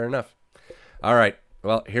 Okay, fair enough. All right,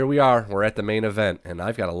 well, here we are. We're at the main event, and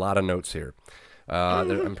I've got a lot of notes here.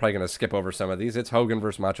 I'm probably going to skip over some of these. It's Hogan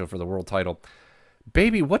versus Macho for the world title.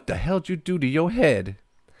 Baby, what the hell did you do to your head?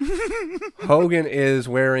 Hogan is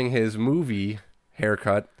wearing his movie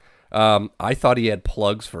haircut. I thought he had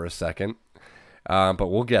plugs for a second, but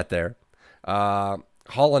we'll get there.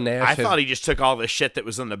 Hall and Nash. I thought he just took all the shit that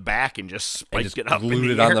was in the back and just spiked it up,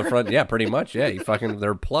 glued it on the front. Yeah, pretty much. Yeah,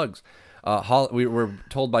 they're plugs. We were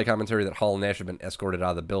told by commentary that Hall and Nash have been escorted out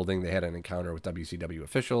of the building. They had an encounter with WCW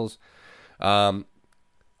officials.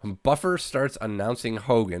 Buffer starts announcing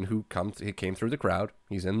Hogan, he came through the crowd.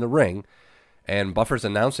 He's in the ring, and Buffer's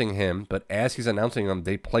announcing him. But as he's announcing him,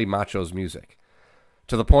 they play Macho's music.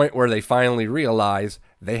 To the point where they finally realize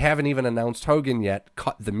they haven't even announced Hogan yet,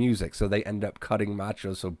 cut the music, so they end up cutting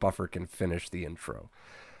Macho so Buffer can finish the intro.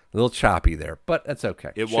 A little choppy there, but that's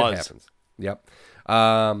okay. Shit happens. Yep.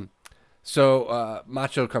 So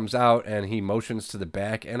Macho comes out, and he motions to the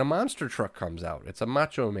back, and a monster truck comes out. It's a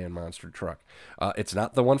Macho Man monster truck. It's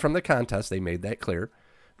not the one from the contest. They made that clear.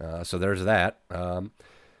 So there's that.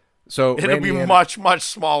 So it'll be much, much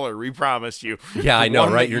smaller, we promise you. Yeah, I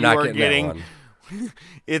know, right? You're not getting that one.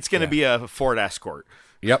 It's going to be a Ford Escort.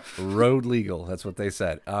 Yep, road legal. That's what they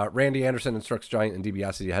said. Randy Anderson instructs Giant and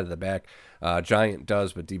DiBiase to head to the back. Giant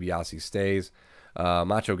does, but DiBiase stays.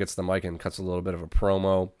 Macho gets the mic and cuts a little bit of a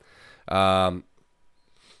promo.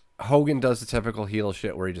 Hogan does the typical heel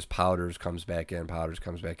shit where he just powders, comes back in.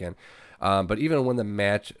 But even when the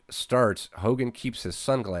match starts, Hogan keeps his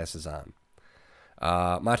sunglasses on.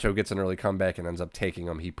 Macho gets an early comeback and ends up taking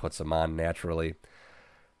them. He puts them on naturally.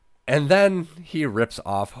 And then he rips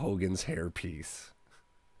off Hogan's hairpiece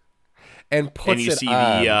and puts it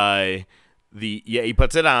on. He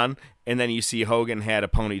puts it on, And then you see Hogan had a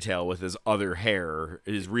ponytail with his other hair,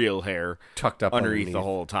 his real hair, tucked up underneath the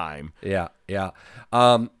whole time. Yeah.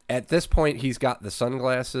 At this point, he's got the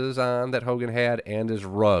sunglasses on that Hogan had and his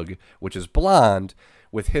rug, which is blonde,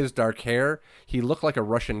 with his dark hair. He looked like a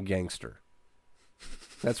Russian gangster.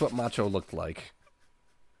 That's what Macho looked like.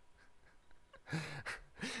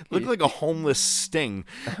 Looked like a homeless Sting.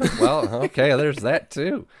 Well, okay, there's that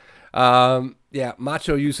too.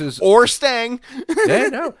 Macho uses... Or Stang. Yeah,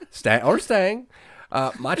 no. Stang.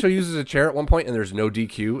 Macho uses a chair at one point, and there's no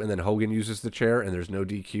DQ, and then Hogan uses the chair, and there's no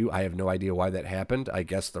DQ. I have no idea why that happened. I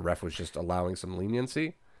guess the ref was just allowing some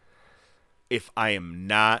leniency. If I am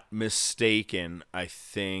not mistaken, I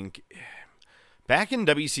think back in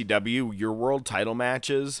WCW, your world title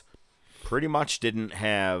matches pretty much didn't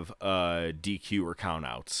have DQ or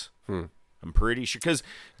countouts. I'm pretty sure, because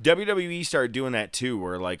WWE started doing that too,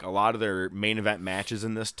 where like a lot of their main event matches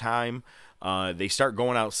in this time, they start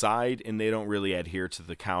going outside and they don't really adhere to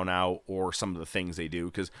the count out or some of the things they do,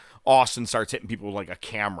 because Austin starts hitting people with like a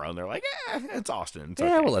camera and they're like, it's Austin. It's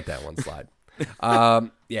okay. We'll let that one slide.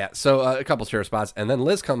 So a couple chair spots, and then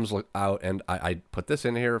Liz comes out, and I put this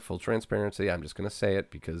in here, full transparency. I'm just going to say it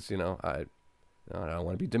because, I don't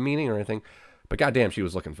want to be demeaning or anything, but goddamn, she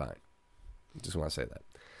was looking fine. Just want to say that.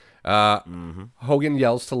 Hogan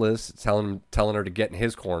yells to Liz, telling her to get in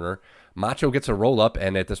his corner. Macho gets a roll up,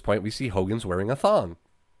 and at this point, we see Hogan's wearing a thong.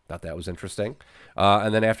 Thought that was interesting.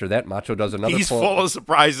 And then after that, Macho does another. He's full of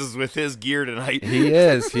surprises with his gear tonight. He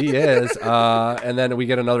is. And then we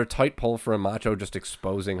get another tight pull from Macho, just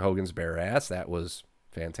exposing Hogan's bare ass. That was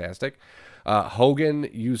fantastic. Hogan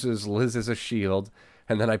uses Liz as a shield,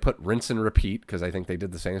 and then I put rinse and repeat because I think they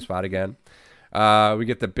did the same spot again. We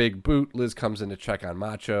get the big boot. Liz comes in to check on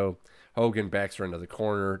Macho. Hogan backs her into the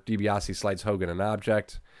corner. DiBiase slides Hogan an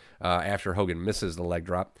object after Hogan misses the leg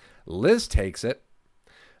drop. Liz takes it.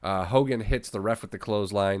 Hogan hits the ref with the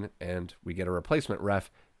clothesline, and we get a replacement ref.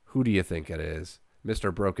 Who do you think it is?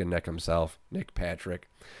 Mr. Broken Neck himself, Nick Patrick.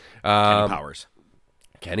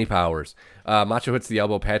 Kenny Powers. Macho hits the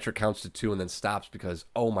elbow. Patrick counts to 2 and then stops because,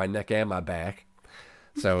 my neck and my back.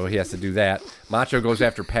 So he has to do that. Macho goes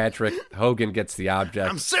after Patrick. Hogan gets the object.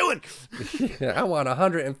 I'm suing. I want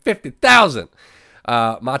 $150,000.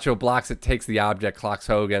 Macho blocks it, takes the object, clocks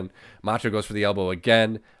Hogan. Macho goes for the elbow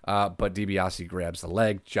again, but DiBiase grabs the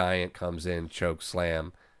leg. Giant comes in, choke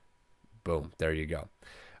slam. Boom, there you go.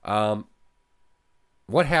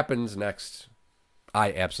 What happens next,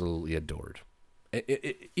 I absolutely adored.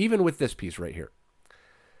 Even with this piece right here.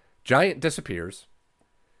 Giant disappears.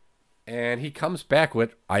 And he comes back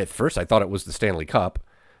with, at first I thought it was the Stanley Cup,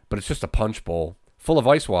 but it's just a punch bowl full of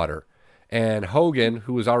ice water. And Hogan,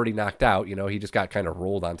 who was already knocked out, he just got kind of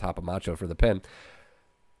rolled on top of Macho for the pin.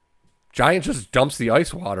 Giant just dumps the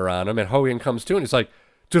ice water on him, and Hogan comes to, and he's like,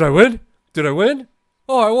 did I win? Did I win?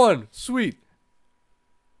 Oh, I won. Sweet.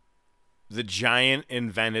 The Giant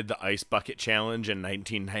invented the Ice Bucket Challenge in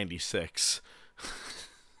 1996.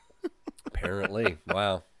 Apparently.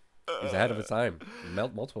 Wow. He's ahead of his time in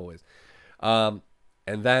multiple ways. And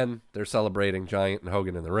then they're celebrating Giant and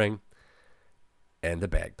Hogan in the ring, and the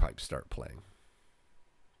bagpipes start playing.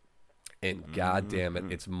 And goddamn it,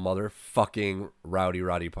 it's motherfucking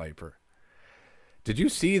Roddy Piper. Did you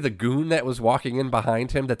see the goon that was walking in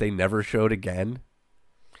behind him that they never showed again?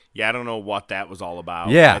 Yeah, I don't know what that was all about.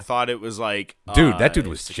 Yeah. I thought it was like dude, that dude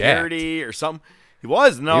was security jacked. Or something. He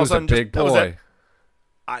was. No, he was a big boy.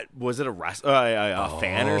 Was it a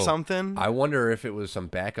fan or something? I wonder if it was some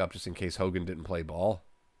backup just in case Hogan didn't play ball.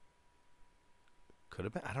 Could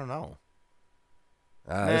have been. I don't know.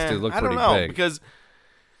 This dude looked pretty big. Because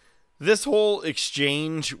this whole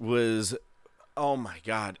exchange was, oh my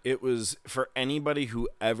God, it was for anybody who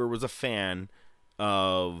ever was a fan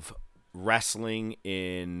of wrestling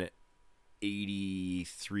in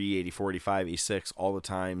 83, 84, 85, 86, all the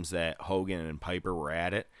times that Hogan and Piper were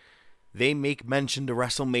at it. They make mention to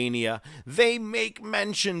WrestleMania. They make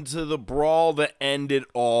mention to the brawl that ended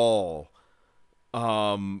all.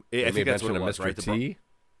 I think that's what it was, Mr. right? T?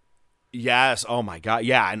 Yes. Oh my God.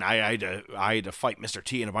 Yeah. And I had to fight Mr.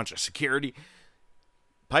 T and a bunch of security.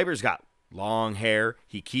 Piper's got long hair.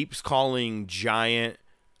 He keeps calling Giant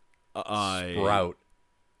Sprout.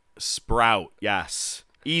 Yes.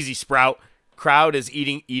 Easy Sprout. Crowd is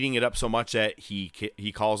eating it up so much that he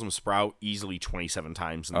calls him Sprout easily 27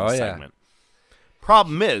 times in this segment.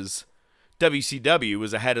 Problem is, WCW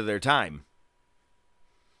was ahead of their time.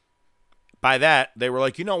 By that, they were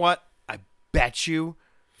like, you know what? I bet you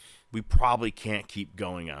we probably can't keep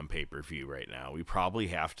going on pay-per-view right now. We probably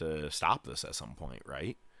have to stop this at some point,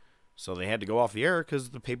 right? So they had to go off the air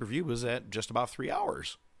because the pay-per-view was at just about 3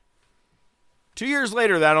 hours. 2 years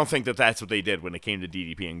later, I don't think that's what they did when it came to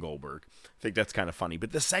DDP and Goldberg. I think that's kind of funny.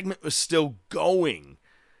 But the segment was still going.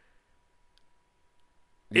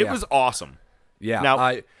 It was awesome. Yeah. Now,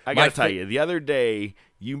 I got to tell you, the other day,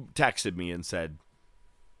 you texted me and said,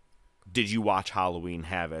 did you watch Halloween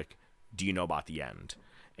Havoc? Do you know about the end?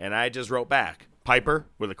 And I just wrote back, Piper,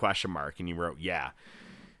 with a question mark. And you wrote, yeah.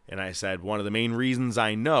 And I said, one of the main reasons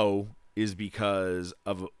I know is because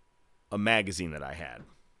of a magazine that I had.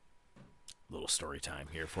 Little story time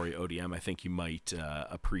here for you, ODM. I think you might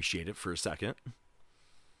appreciate it for a second.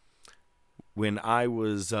 When I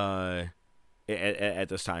was at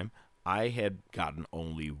this time, I had gotten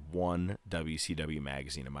only one WCW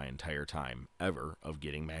magazine in my entire time ever of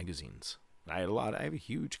getting magazines. I have a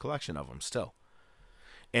huge collection of them still.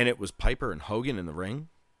 And it was Piper and Hogan in the ring,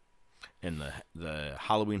 and the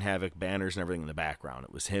Halloween Havoc banners and everything in the background.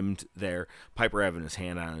 It was him there, Piper having his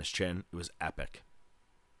hand on his chin. It was epic.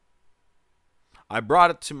 I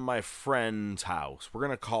brought it to my friend's house. We're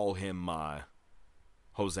going to call him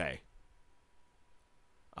Jose.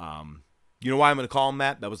 You know why I'm going to call him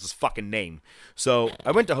that? That was his fucking name. So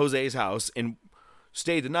I went to Jose's house and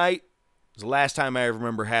stayed the night. It was the last time I ever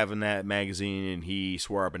remember having that magazine, and he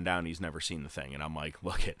swore up and down he's never seen the thing. And I'm like,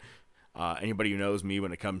 look it. Anybody who knows me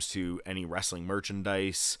when it comes to any wrestling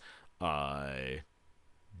merchandise, DVD,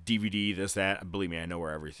 this, that, believe me, I know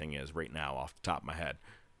where everything is right now off the top of my head.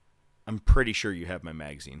 I'm pretty sure you have my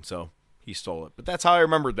magazine, so he stole it. But that's how I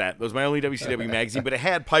remembered that. It was my only WCW magazine, but it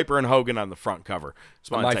had Piper and Hogan on the front cover.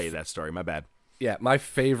 Just want to tell you that story. My bad. Yeah, my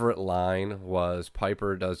favorite line was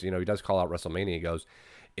Piper does, he does call out WrestleMania. He goes,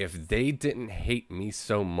 if they didn't hate me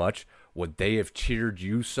so much, would they have cheered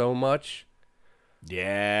you so much?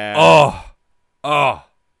 Yeah. Oh,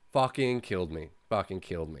 fucking killed me.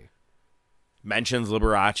 Mentions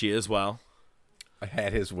Liberace as well. I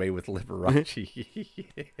had his way with Liberace.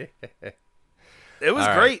 It was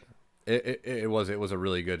great. It was a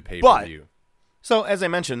really good pay-per-view. So, as I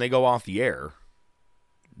mentioned, they go off the air.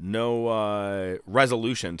 No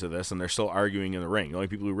resolution to this, and they're still arguing in the ring. The only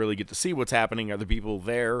people who really get to see what's happening are the people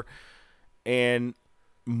there. And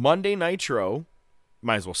Monday Nitro,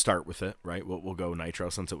 might as well start with it, right? We'll go Nitro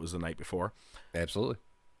since it was the night before. Absolutely.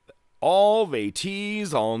 All they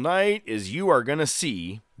tease all night is you are going to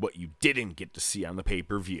see what you didn't get to see on the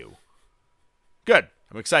pay-per-view. Good.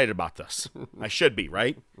 I'm excited about this. I should be,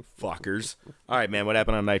 right? Fuckers. All right, man, what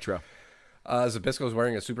happened on Nitro? Zbyszko's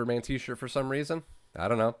wearing a Superman t-shirt for some reason. I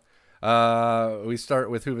don't know. We start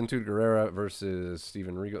with Juventud Guerrera versus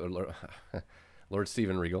Steven Regal, Lord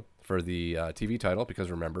Steven Regal for the TV title, because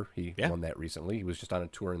remember, he won that recently. He was just on a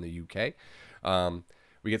tour in the UK.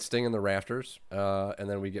 We get Sting in the rafters, and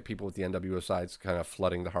then we get people with the NWO sides kind of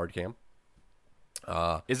flooding the hard cam.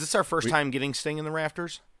 Is this our first time getting Sting in the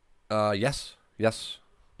rafters? Yes.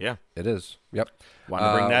 Yeah. It is. Yep. Want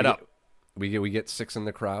to bring that up. We get Six in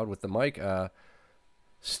the crowd with the mic.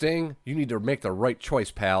 Sting, you need to make the right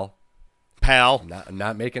choice, pal.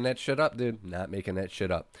 Not making that shit up, dude. Not making that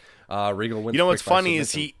shit up. Regal wins. You know what's funny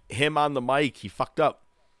is him on the mic, he fucked up.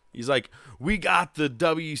 He's like, we got the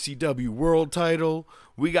WCW World title.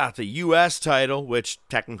 We got the U.S. title, which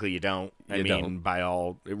technically you don't. I mean, by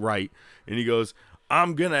all right. And he goes,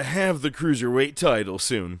 I'm going to have the Cruiserweight title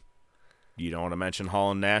soon. You don't want to mention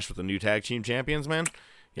Hall and Nash with the new tag team champions, man?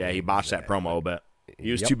 Yeah, he botched that promo a bit.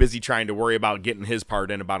 He was too busy trying to worry about getting his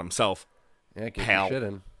part in about himself. Yeah, get your shit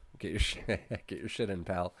in. Get your shit in,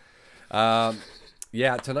 pal.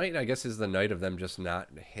 Yeah, tonight, I guess, is the night of them just not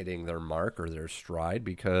hitting their mark or their stride,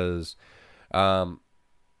 because Shivani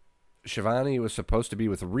was supposed to be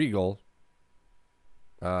with Regal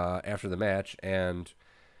after the match, and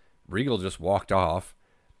Regal just walked off,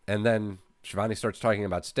 and then Shivani starts talking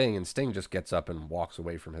about Sting, and Sting just gets up and walks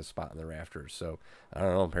away from his spot in the rafters. So, I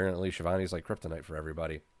don't know, apparently Shivani's like kryptonite for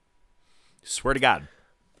everybody. Swear to God,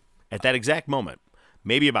 at that exact moment,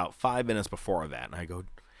 maybe about 5 minutes before that, and I go,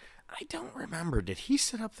 I don't remember. Did he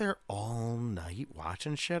sit up there all night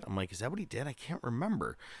watching shit? I'm like, is that what he did? I can't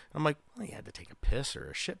remember. I'm like, well, he had to take a piss or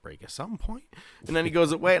a shit break at some point. And then he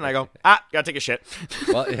goes away, and I go, gotta take a shit.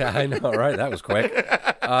 Well, yeah, I know, right? That was quick.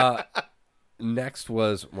 Next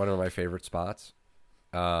was one of my favorite spots.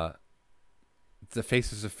 The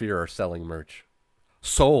Faces of Fear are selling merch.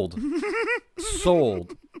 Sold.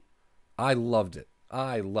 I loved it.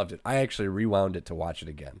 I actually rewound it to watch it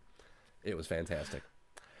again. It was fantastic.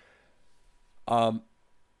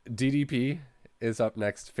 DDP is up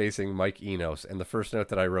next facing Mike Enos, and the first note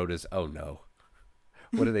that I wrote is, oh no.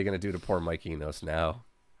 What are they going to do to poor Mike Enos now?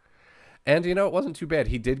 And, it wasn't too bad.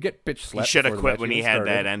 He did get bitch slapped. He should have quit when he had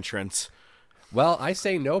that entrance. Well, I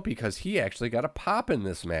say no, because he actually got a pop in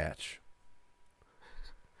this match.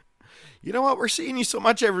 you know what? We're seeing you so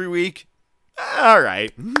much every week. All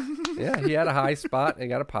right. Yeah, he had a high spot and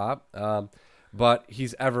got a pop. But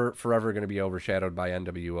he's forever going to be overshadowed by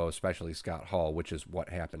NWO, especially Scott Hall, which is what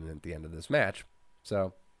happened at the end of this match.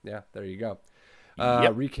 So, yeah, there you go.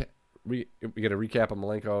 We get a recap of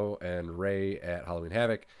Malenko and Ray at Halloween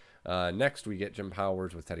Havoc. Next, we get Jim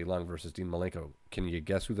Powers with Teddy Long versus Dean Malenko. Can you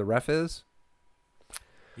guess who the ref is?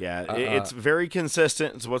 Yeah, it's very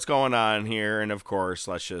consistent. It's what's going on here. And, of course,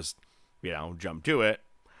 let's just, jump to it.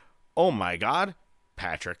 Oh, my God.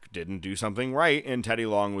 Patrick didn't do something right, and Teddy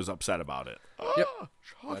Long was upset about it. Yep,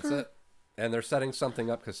 that's it. And they're setting something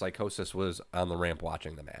up because Psychosis was on the ramp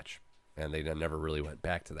watching the match, and they never really went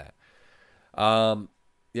back to that.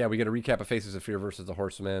 Yeah, we get a recap of Faces of Fear versus the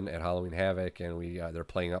Horsemen at Halloween Havoc, and they're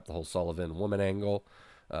playing up the whole Sullivan woman angle,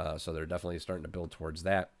 so they're definitely starting to build towards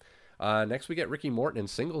that. Next, we get Ricky Morton in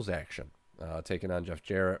singles action, taking on Jeff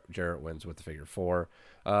Jarrett. Jarrett wins with the figure 4.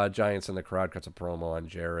 Giants in the crowd cuts a promo on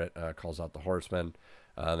Jarrett, calls out the Horsemen.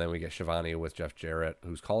 Then we get Shivani with Jeff Jarrett,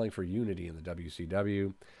 who's calling for unity in the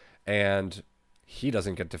WCW, and he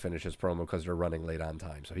doesn't get to finish his promo because they're running late on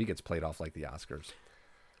time, so he gets played off like the Oscars.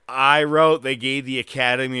 I wrote they gave the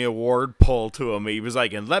Academy Award pull to him. He was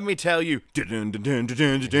like, and let me tell you,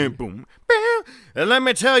 boom, and let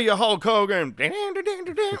me tell you, Hulk Hogan.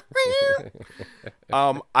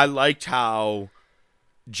 I liked how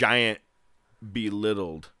Giant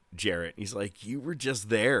belittled Jarrett. He's like, you were just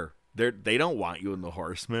there. They don't want you in the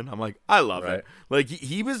Horsemen. I'm like, I love it. Like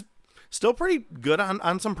he was still pretty good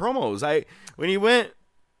on some promos. When he went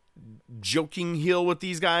joking heel with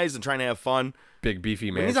these guys and trying to have fun. Big beefy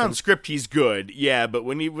man. When he's on script, he's good. Yeah, but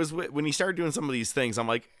when he started doing some of these things, I'm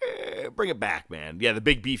like, bring it back, man. Yeah, the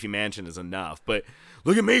big beefy mansion is enough. But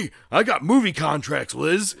look at me, I got movie contracts,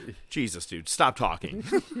 Liz. Jesus, dude, stop talking.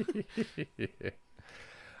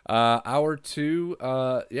 Hour 2.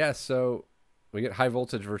 So we get High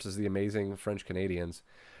Voltage versus the Amazing French Canadians.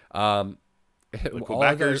 The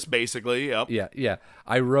Quebecers, basically. Yep. Yeah.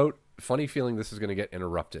 I wrote, funny feeling this is going to get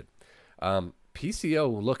interrupted.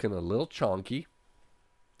 PCO looking a little chonky.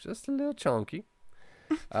 Just a little chonky.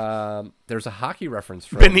 There's a hockey reference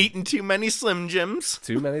from... Been eating too many Slim Jims.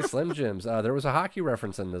 Too many Slim Jims. There was a hockey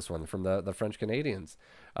reference in this one from the French Canadians.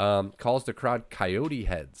 Calls the crowd Coyote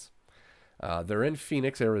Heads. They're in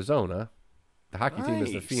Phoenix, Arizona. The hockey team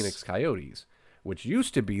is the Phoenix Coyotes, which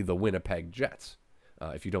used to be the Winnipeg Jets.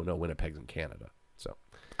 If you don't know, Winnipeg's in Canada. So...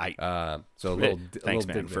 thanks,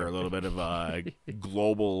 man, for a little bit of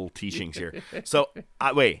global teachings here. So,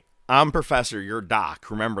 wait, I'm Professor, you're Doc.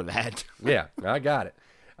 Remember that? Yeah, I got it.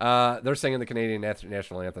 They're singing the Canadian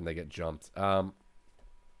national anthem. They get jumped. The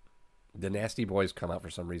Nasty Boys come out for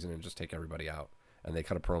some reason and just take everybody out, and they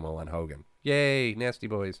cut a promo on Hogan. Yay, Nasty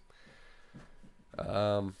Boys.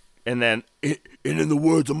 And then, in the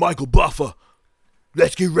words of Michael Buffer,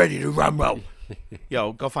 let's get ready to rumble.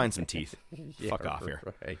 Yo, go find some teeth. Fuck off here.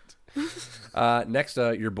 Right. Next,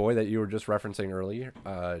 your boy that you were just referencing earlier,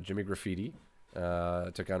 Jimmy Graffiti,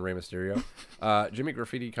 took on Rey Mysterio. Jimmy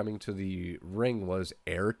Graffiti coming to the ring was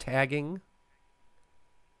air tagging.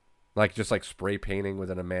 Just like spray painting with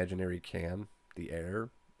an imaginary can. The air.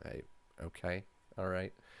 Okay. All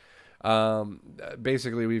right.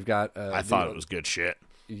 Basically, we've got... I thought it was good shit.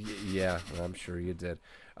 Yeah, I'm sure you did.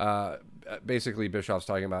 Basically, Bischoff's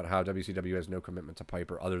talking about how WCW has no commitment to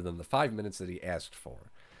Piper other than the 5 minutes that he asked for,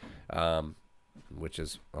 which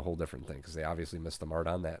is a whole different thing because they obviously missed the mark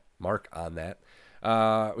on that.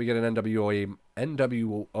 We get an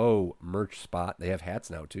NWO merch spot. They have hats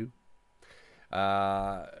now, too.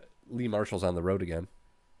 Lee Marshall's on the road again.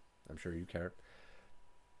 I'm sure you care.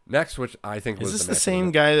 Next, which I think was... Is this the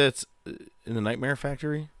same guy that's in the Nightmare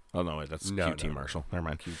Factory? Oh, no, wait, that's QT Marshall. Never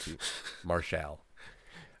mind. QT Marshall.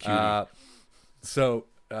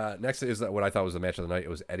 Next is what I thought was the match of the night. It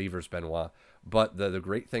was Eddie versus Benoit. But the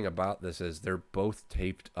great thing about this is they're both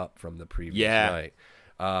taped up from the previous night.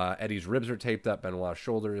 Eddie's ribs are taped up. Benoit's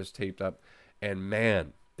shoulder is taped up. And,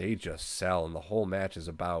 man, they just sell. And the whole match is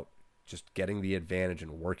about just getting the advantage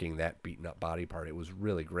and working that beaten up body part. It was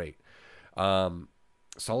really great.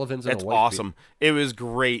 Sullivan's in It's awesome. It was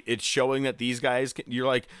great. It's showing that these guys, you're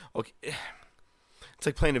like, okay, it's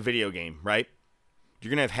like playing a video game, right? You're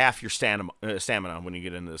going to have half your stamina when you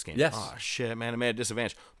get into this game. Yes. Oh, shit, man, I'm at a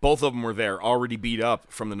disadvantage. Both of them were there, already beat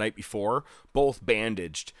up from the night before, both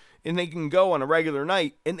bandaged. And they can go on a regular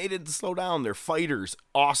night, and they didn't slow down. They're fighters.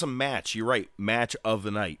 Awesome match. You're right. Match of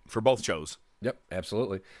the night for both shows. Yep,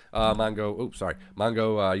 absolutely.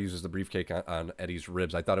 Mongo uses the briefcase on Eddie's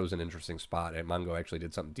ribs. I thought it was an interesting spot, and Mongo actually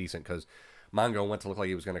did something decent because Mongo went to look like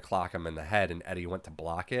he was going to clock him in the head, and Eddie went to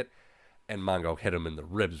block it. and Mongo hit him in the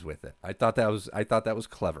ribs with it. I thought that was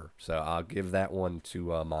clever. So I'll give that one to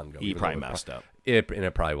Mongo. He probably messed up. And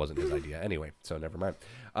it probably wasn't his idea anyway. So never mind.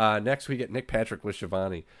 Next we get Nick Patrick with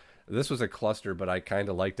Schiavone. This was a cluster, but I kind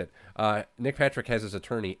of liked it. Nick Patrick has his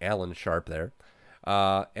attorney Alan Sharp there,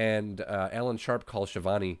 and Alan Sharp calls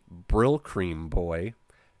Schiavone Brill Cream Boy.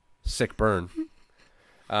 Sick burn.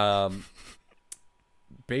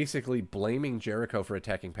 Basically blaming Jericho for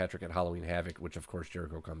attacking Patrick at Halloween Havoc, which of course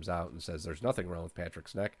Jericho comes out and says there's nothing wrong with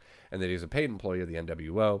Patrick's neck and that he's a paid employee of the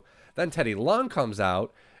NWO. Then Teddy Long comes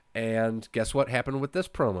out, and guess what happened with this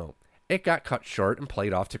promo? It got cut short and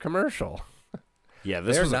played off to commercial. Yeah,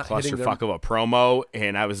 this was a clusterfuck of a promo,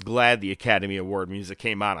 and I was glad the Academy Award music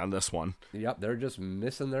came out on this one. Yep, they're just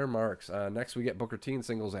missing their marks. Next, we get Booker T in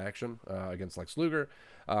singles action against Lex Luger.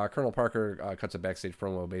 Colonel Parker cuts a backstage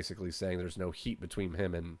promo basically saying there's no heat between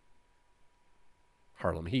him and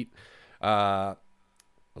Harlem Heat.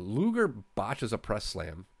 Luger botches a press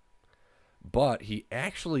slam, but he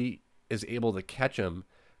actually is able to catch him,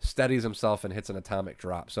 steadies himself, and hits an atomic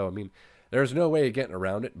drop. So, I mean, there's no way of getting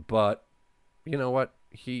around it, but you know what?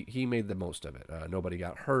 He made the most of it. Nobody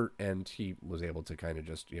got hurt, and he was able to kind of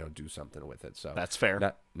just do something with it. So that's fair.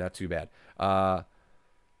 Not too bad.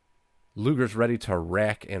 Luger's ready to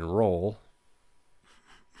rack and roll.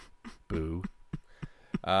 Boo.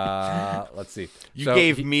 Let's see. You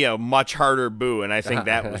gave me a much harder boo, and I think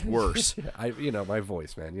that was worse. My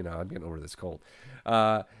voice, man. I'm getting over this cold.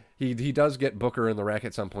 He does get Booker in the rack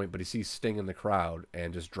at some point, but he sees Sting in the crowd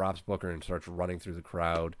and just drops Booker and starts running through the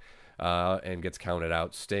crowd. And gets counted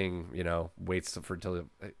out. Sting, waits for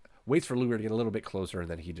Luger to get a little bit closer, and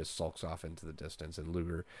then he just sulks off into the distance. And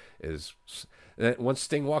Luger once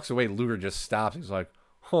Sting walks away, Luger just stops. He's like,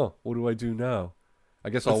 "Huh, what do I do now? I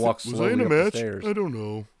guess I'll walk slowly up the stairs." I don't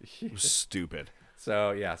know. It was stupid.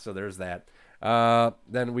 So there's that.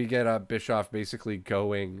 Then we get Bischoff basically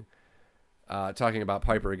going. Talking about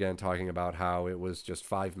Piper again, talking about how it was just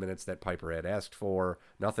 5 minutes that Piper had asked for,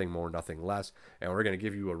 nothing more, nothing less. And we're going to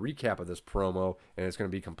give you a recap of this promo, and it's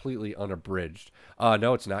going to be completely unabridged.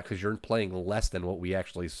 No, it's not, because you're playing less than what we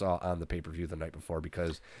actually saw on the pay-per-view the night before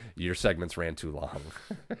because your segments ran too long.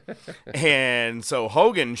 And so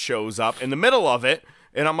Hogan shows up in the middle of it,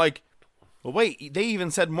 and I'm like, well, wait, they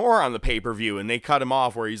even said more on the pay-per-view, and they cut him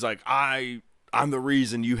off where he's like, I'm the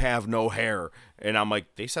reason you have no hair. And I'm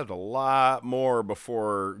like, they said a lot more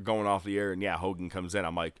before going off the air. And yeah, Hogan comes in.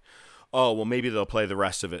 I'm like, oh, well, maybe they'll play the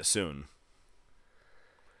rest of it soon.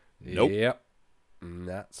 Nope. Yep.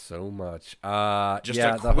 Not so much. Just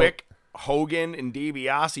a quick Hogan and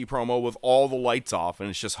DiBiase promo with all the lights off. And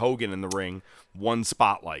it's just Hogan in the ring, one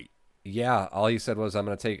spotlight. Yeah. All he said was, I'm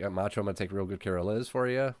going to take Macho. I'm going to take real good care of Liz for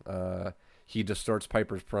you. He distorts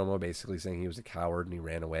Piper's promo, basically saying he was a coward and he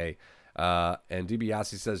ran away. And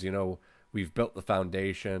DiBiase says, we've built the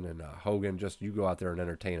foundation, and Hogan, just you go out there and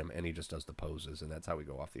entertain him, and he just does the poses, and that's how we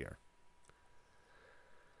go off the air.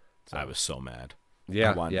 So, I was so mad.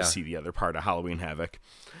 Yeah, I wanted to see the other part of Halloween Havoc.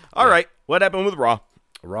 All right, what happened with Raw?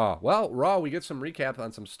 Well, Raw, we get some recap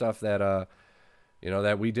on some stuff that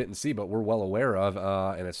that we didn't see, but we're well aware of,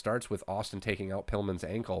 and it starts with Austin taking out Pillman's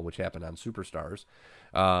ankle, which happened on Superstars.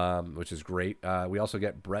 Which is great. We also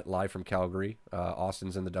get Brett live from Calgary.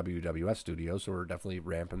 Austin's in the WWF studio, so we're definitely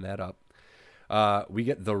ramping that up. We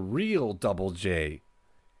get the real Double J,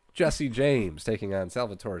 Jesse James, taking on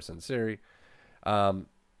Salvatore Sinceri.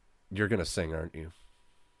 You're going to sing, aren't you?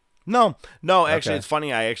 No, actually, okay. It's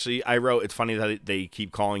funny. I wrote, it's funny that they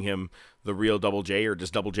keep calling him the real Double J or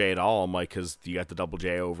just Double J at all. I'm like, because you got the Double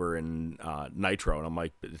J over in Nitro, and I'm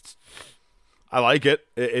like, I like it.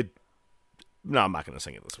 No, I'm not going to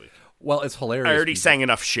sing it this week. Well, it's hilarious. I already sang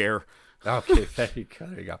enough Cher. Okay, there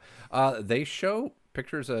you go. They show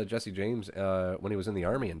pictures of Jesse James when he was in the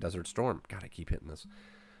Army in Desert Storm. God, I keep hitting this.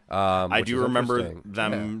 I do remember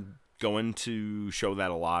them going to show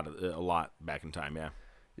that a lot back in time, yeah.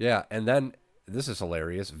 Yeah, and then, this is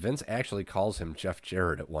hilarious, Vince actually calls him Jeff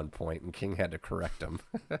Jarrett at one point, and King had to correct him.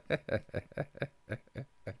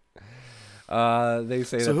 They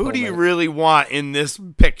say. So who do you really want in this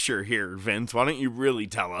picture here, Vince? Why don't you really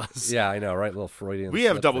tell us? Yeah, I know, right? Little Freudian. We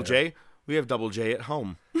have Double J. We have Double J at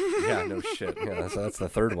home. Yeah, no shit. Yeah, so that's the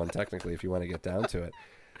third one technically, if you want to get down to it.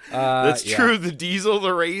 That's true. The Diesel,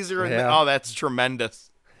 the Razor, and that's tremendous.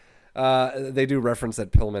 They do reference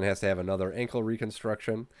that Pillman has to have another ankle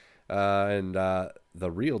reconstruction, and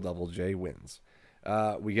the real Double J wins.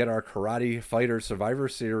 We get our Karate Fighter Survivor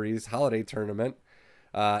Series holiday tournament.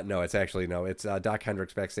 It's Doc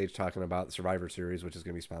Hendricks backstage talking about the Survivor Series, which is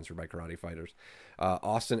going to be sponsored by Karate Fighters.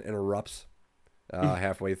 Austin interrupts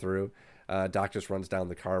halfway through. Doc just runs down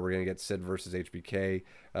the card. We're going to get Sid versus HBK.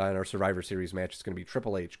 In our Survivor Series match, it's going to be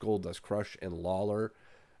Triple H, Goldust, Crush, and Lawler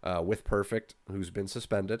with Perfect, who's been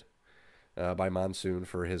suspended by Monsoon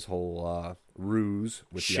for his whole ruse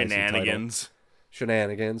with the shenanigans.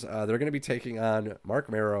 Shenanigans. They're going to be taking on Mark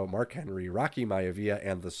Mero, Mark Henry, Rocky Maivia,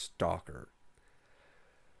 and the Stalker.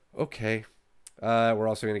 Okay. We're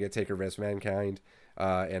also going to get Taker vs. Mankind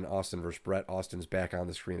and Austin versus Brett. Austin's back on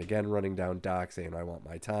the screen again, running down Doc, saying, I want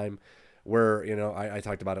my time. Where, I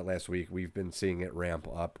talked about it last week. We've been seeing it ramp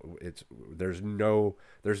up. There's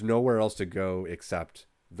nowhere else to go except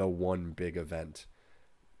the one big event.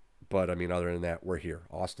 But, other than that, we're here.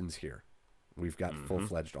 Austin's here. We've got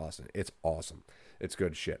full-fledged Austin. It's awesome. It's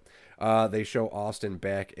good shit. They show Austin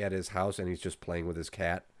back at his house, and he's just playing with his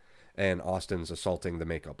cat. And Austin's assaulting the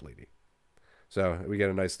makeup lady. So we get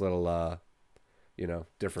a nice little,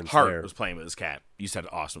 difference Hart there. was playing with his cat. You said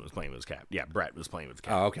Austin was playing with his cat. Yeah, Brett was playing with his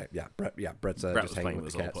cat. Oh, okay. Yeah, Brett's just hanging with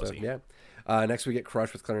his cat. So, yeah. Next we get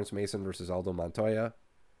Crush with Clarence Mason versus Aldo Montoya.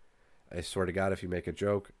 I swear to God, if you make a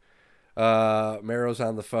joke. Mero's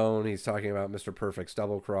on the phone. He's talking about Mr. Perfect's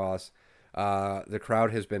double cross. The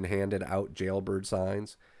crowd has been handed out jailbird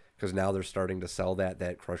signs because now they're starting to sell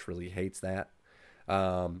that Crush really hates that.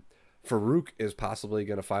 Farouk is possibly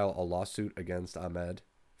going to file a lawsuit against Ahmed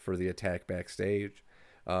for the attack backstage.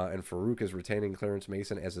 And Farouk is retaining Clarence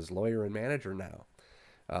Mason as his lawyer and manager now.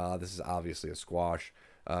 This is obviously a squash.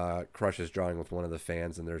 Crush is drawing with one of the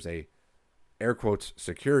fans, and there's a, air quotes,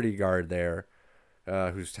 security guard there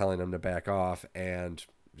who's telling him to back off, and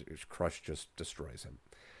Crush just destroys him.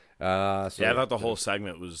 I thought the whole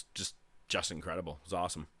segment was just incredible. It was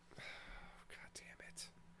awesome.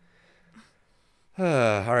 All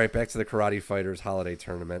right, back to the Karate Fighters Holiday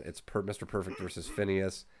Tournament. It's Mr. Perfect versus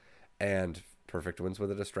Phineas, and Perfect wins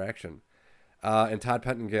with a distraction. And Todd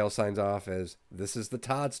Pettengill signs off as, this is the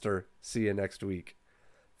Toddster. See you next week.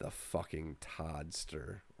 The fucking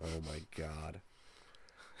Toddster. Oh, my God.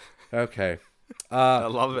 Okay. I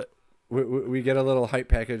love it. We get a little hype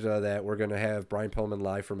package that we're going to have Brian Pillman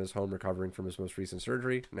live from his home recovering from his most recent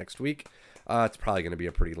surgery next week. It's probably going to be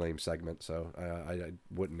a pretty lame segment, so I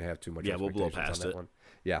wouldn't have too much expectations we'll blow past on that it. one.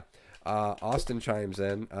 Yeah. Austin chimes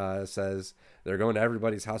in, says they're going to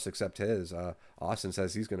everybody's house except his. Austin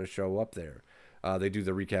says he's going to show up there. They do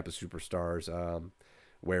the recap of Superstars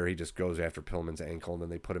where he just goes after Pillman's ankle, and then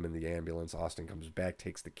they put him in the ambulance. Austin comes back,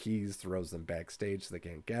 takes the keys, throws them backstage so they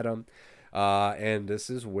can't get him. And this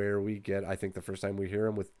is where we get, I think, the first time we hear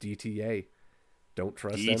him with DTA. Don't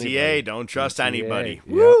trust anybody. DTA, don't trust anybody.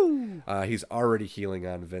 Yep. Woo! He's already healing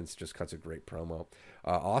on Vince, just cuts a great promo.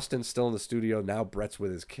 Austin's still in the studio. Now Brett's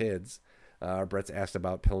with his kids. Brett's asked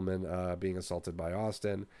about Pillman being assaulted by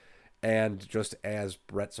Austin. And just as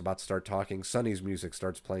Brett's about to start talking, Sonny's music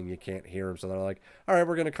starts playing. You can't hear him. So they're like, all right,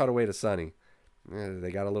 we're going to cut away to Sonny. They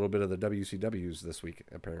got a little bit of the WCWs this week,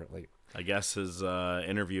 apparently. I guess his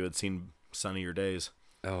interview had seen sunnier days.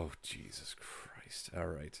 Oh, Jesus Christ. All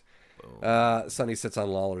right. Sonny sits on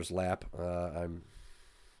Lawler's lap. I'm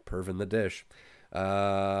perving the dish.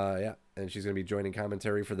 Yeah, and she's going to be joining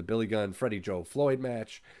commentary for the Billy Gunn, Freddie Joe Floyd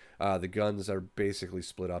match. The Guns are basically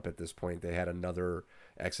split up at this point. They had another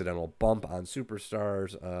accidental bump on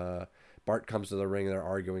Superstars. Bart comes to the ring. They're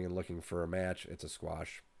arguing and looking for a match. It's a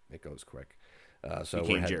squash. It goes quick. So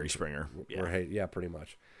became Jerry Springer. Yeah, pretty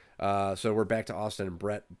much. So we're back to Austin and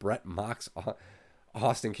Brett. Brett mocks.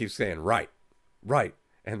 Austin keeps saying, right.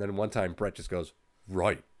 And then one time Brett just goes,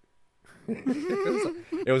 right.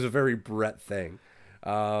 It was a very Brett thing.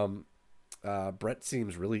 Brett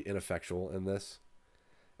seems really ineffectual in this.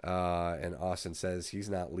 And Austin says he's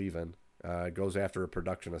not leaving. Goes after a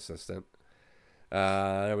production assistant.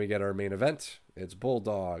 Then we get our main event. It's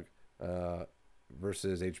Bulldog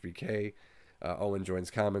versus HBK. Owen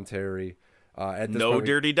joins commentary. No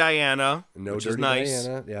Dirty Diana, which is nice.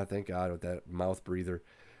 Diana. Yeah, thank God with that mouth breather.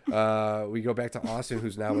 We go back to Austin,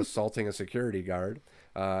 who's now assaulting a security guard,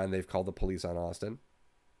 and they've called the police on Austin.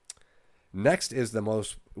 Next is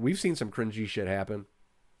we've seen some cringy shit happen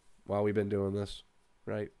while we've been doing this,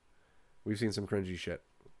 right? We've seen some cringy shit.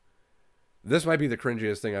 This might be the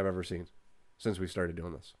cringiest thing I've ever seen since we started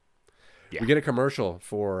doing this. Yeah. We get a commercial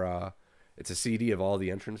for, it's a CD of all the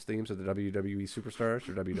entrance themes of the WWE Superstars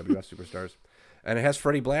or WWF Superstars. And it has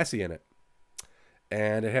Freddie Blassie in it.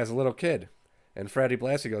 And it has a little kid. And Freddie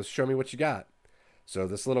Blassie goes, show me what you got. So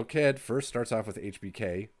this little kid first starts off with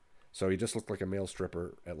HBK. So he just looked like a male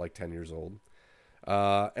stripper at like 10 years old.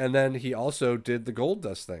 And then he also did the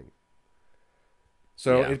Goldust thing.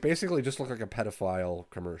 So it basically just looked like a pedophile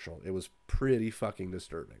commercial. It was pretty fucking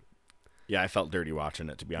disturbing. Yeah, I felt dirty watching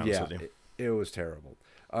it, to be honest with you. It was terrible.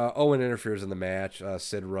 Owen interferes in the match.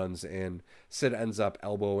 Sid runs in. Sid ends up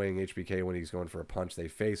elbowing HBK when he's going for a punch. They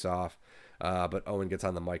face off. But Owen gets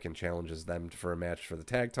on the mic and challenges them for a match for the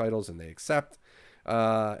tag titles, and they accept.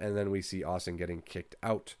 And then we see Austin getting kicked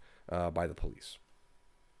out by the police.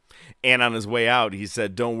 And on his way out, he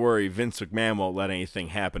said, "Don't worry, Vince McMahon won't let anything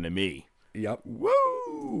happen to me." Yep.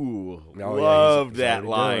 Woo! Loved that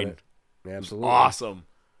line. Absolutely. Awesome.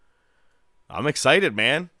 I'm excited,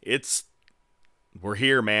 man. We're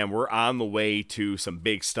here, man. We're on the way to some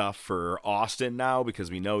big stuff for Austin now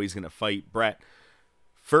because we know he's going to fight Brett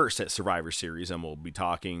first at Survivor Series, and we'll be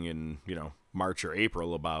talking in, March or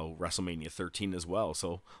April about WrestleMania 13 as well.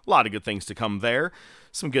 So a lot of good things to come there.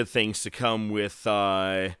 Some good things to come with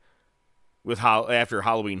after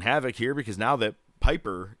Halloween Havoc here, because now that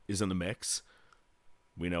Piper is in the mix,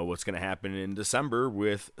 we know what's going to happen in December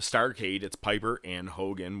with Starrcade. It's Piper and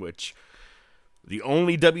Hogan, which the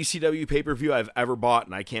only WCW pay-per-view I've ever bought,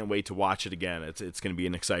 and I can't wait to watch it again. It's going to be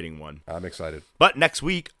an exciting one. I'm excited. But next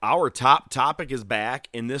week, our top topic is back,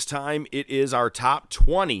 and this time it is our top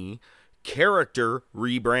 20 character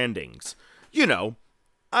rebrandings.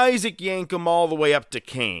 Isaac Yankem all the way up to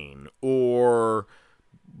Kane, or,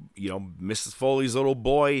 Mrs. Foley's little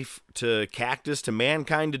boy to Cactus to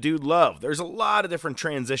Mankind to Dude Love. There's a lot of different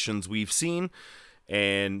transitions we've seen,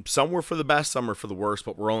 and some were for the best, some were for the worst,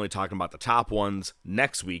 but we're only talking about the top ones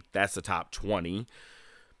next week. That's the top 20.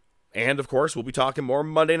 And, of course, we'll be talking more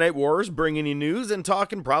Monday Night Wars, bringing you news, and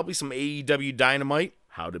talking probably some AEW Dynamite.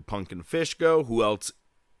 How did Punk and Fish go? Who else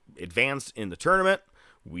advanced in the tournament?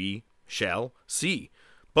 We shall see.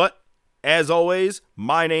 But, as always,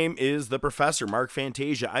 my name is the Professor, Mark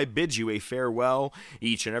Fantasia. I bid you a farewell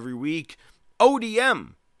each and every week.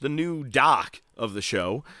 ODM, the new doc of the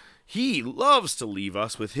show, he loves to leave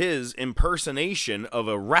us with his impersonation of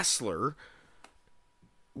a wrestler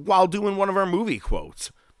while doing one of our movie quotes.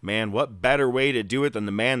 Man, what better way to do it than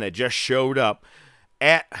the man that just showed up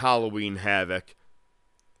at Halloween Havoc,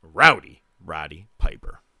 Rowdy Roddy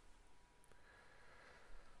Piper.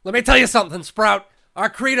 Let me tell you something, Sprout. Our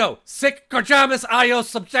credo, sic cordamus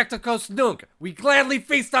ios subjecticos nunc. We gladly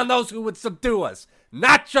feast on those who would subdue us,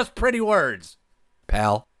 not just pretty words.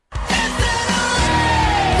 Pal.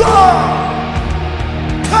 The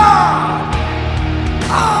Top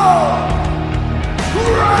of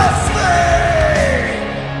Wrestling!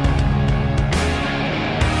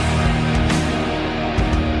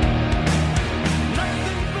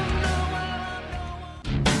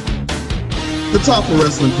 The Top of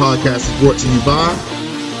Wrestling Podcast is brought to you by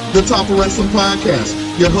The Top of Wrestling Podcast.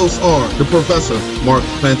 Your hosts are the Professor, Mark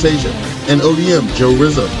Fantasia, and ODM, Joe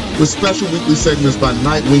Rizzo, with special weekly segments by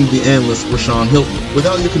Nightwing the Analyst, Rashawn Hilton.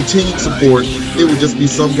 Without your continued support, it would just be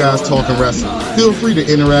some guys talking wrestling. Feel free to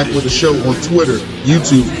interact with the show on Twitter,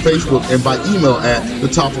 YouTube, Facebook, and by email at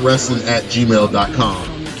thetopofwrestling@gmail.com.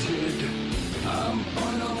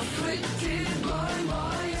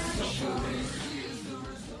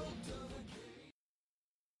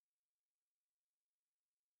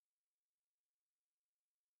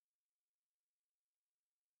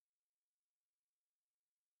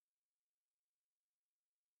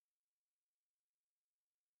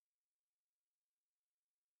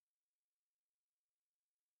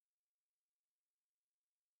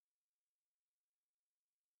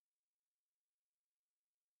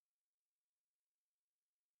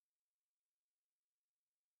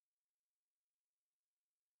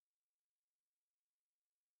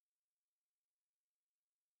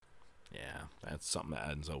 Yeah, that's something that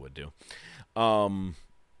Enzo would do.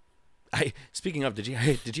 Speaking of, did you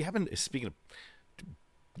happen to, speaking of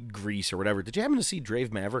Grease or whatever, did you happen to see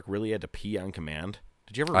Drave Maverick really had to pee on command?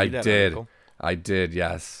 Did you ever read that article? I did,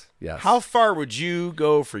 yes. How far would you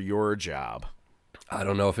go for your job? I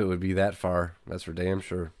don't know if it would be that far. That's for damn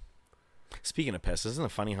sure. Speaking of piss, isn't it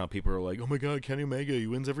funny how people are like, oh my God, Kenny Omega, he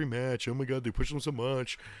wins every match. Oh my God, they push him so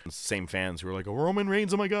much. And same fans who are like, oh, Roman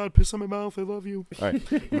Reigns, oh my God, piss on my mouth, I love you. All right,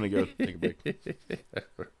 I'm going to go take a break.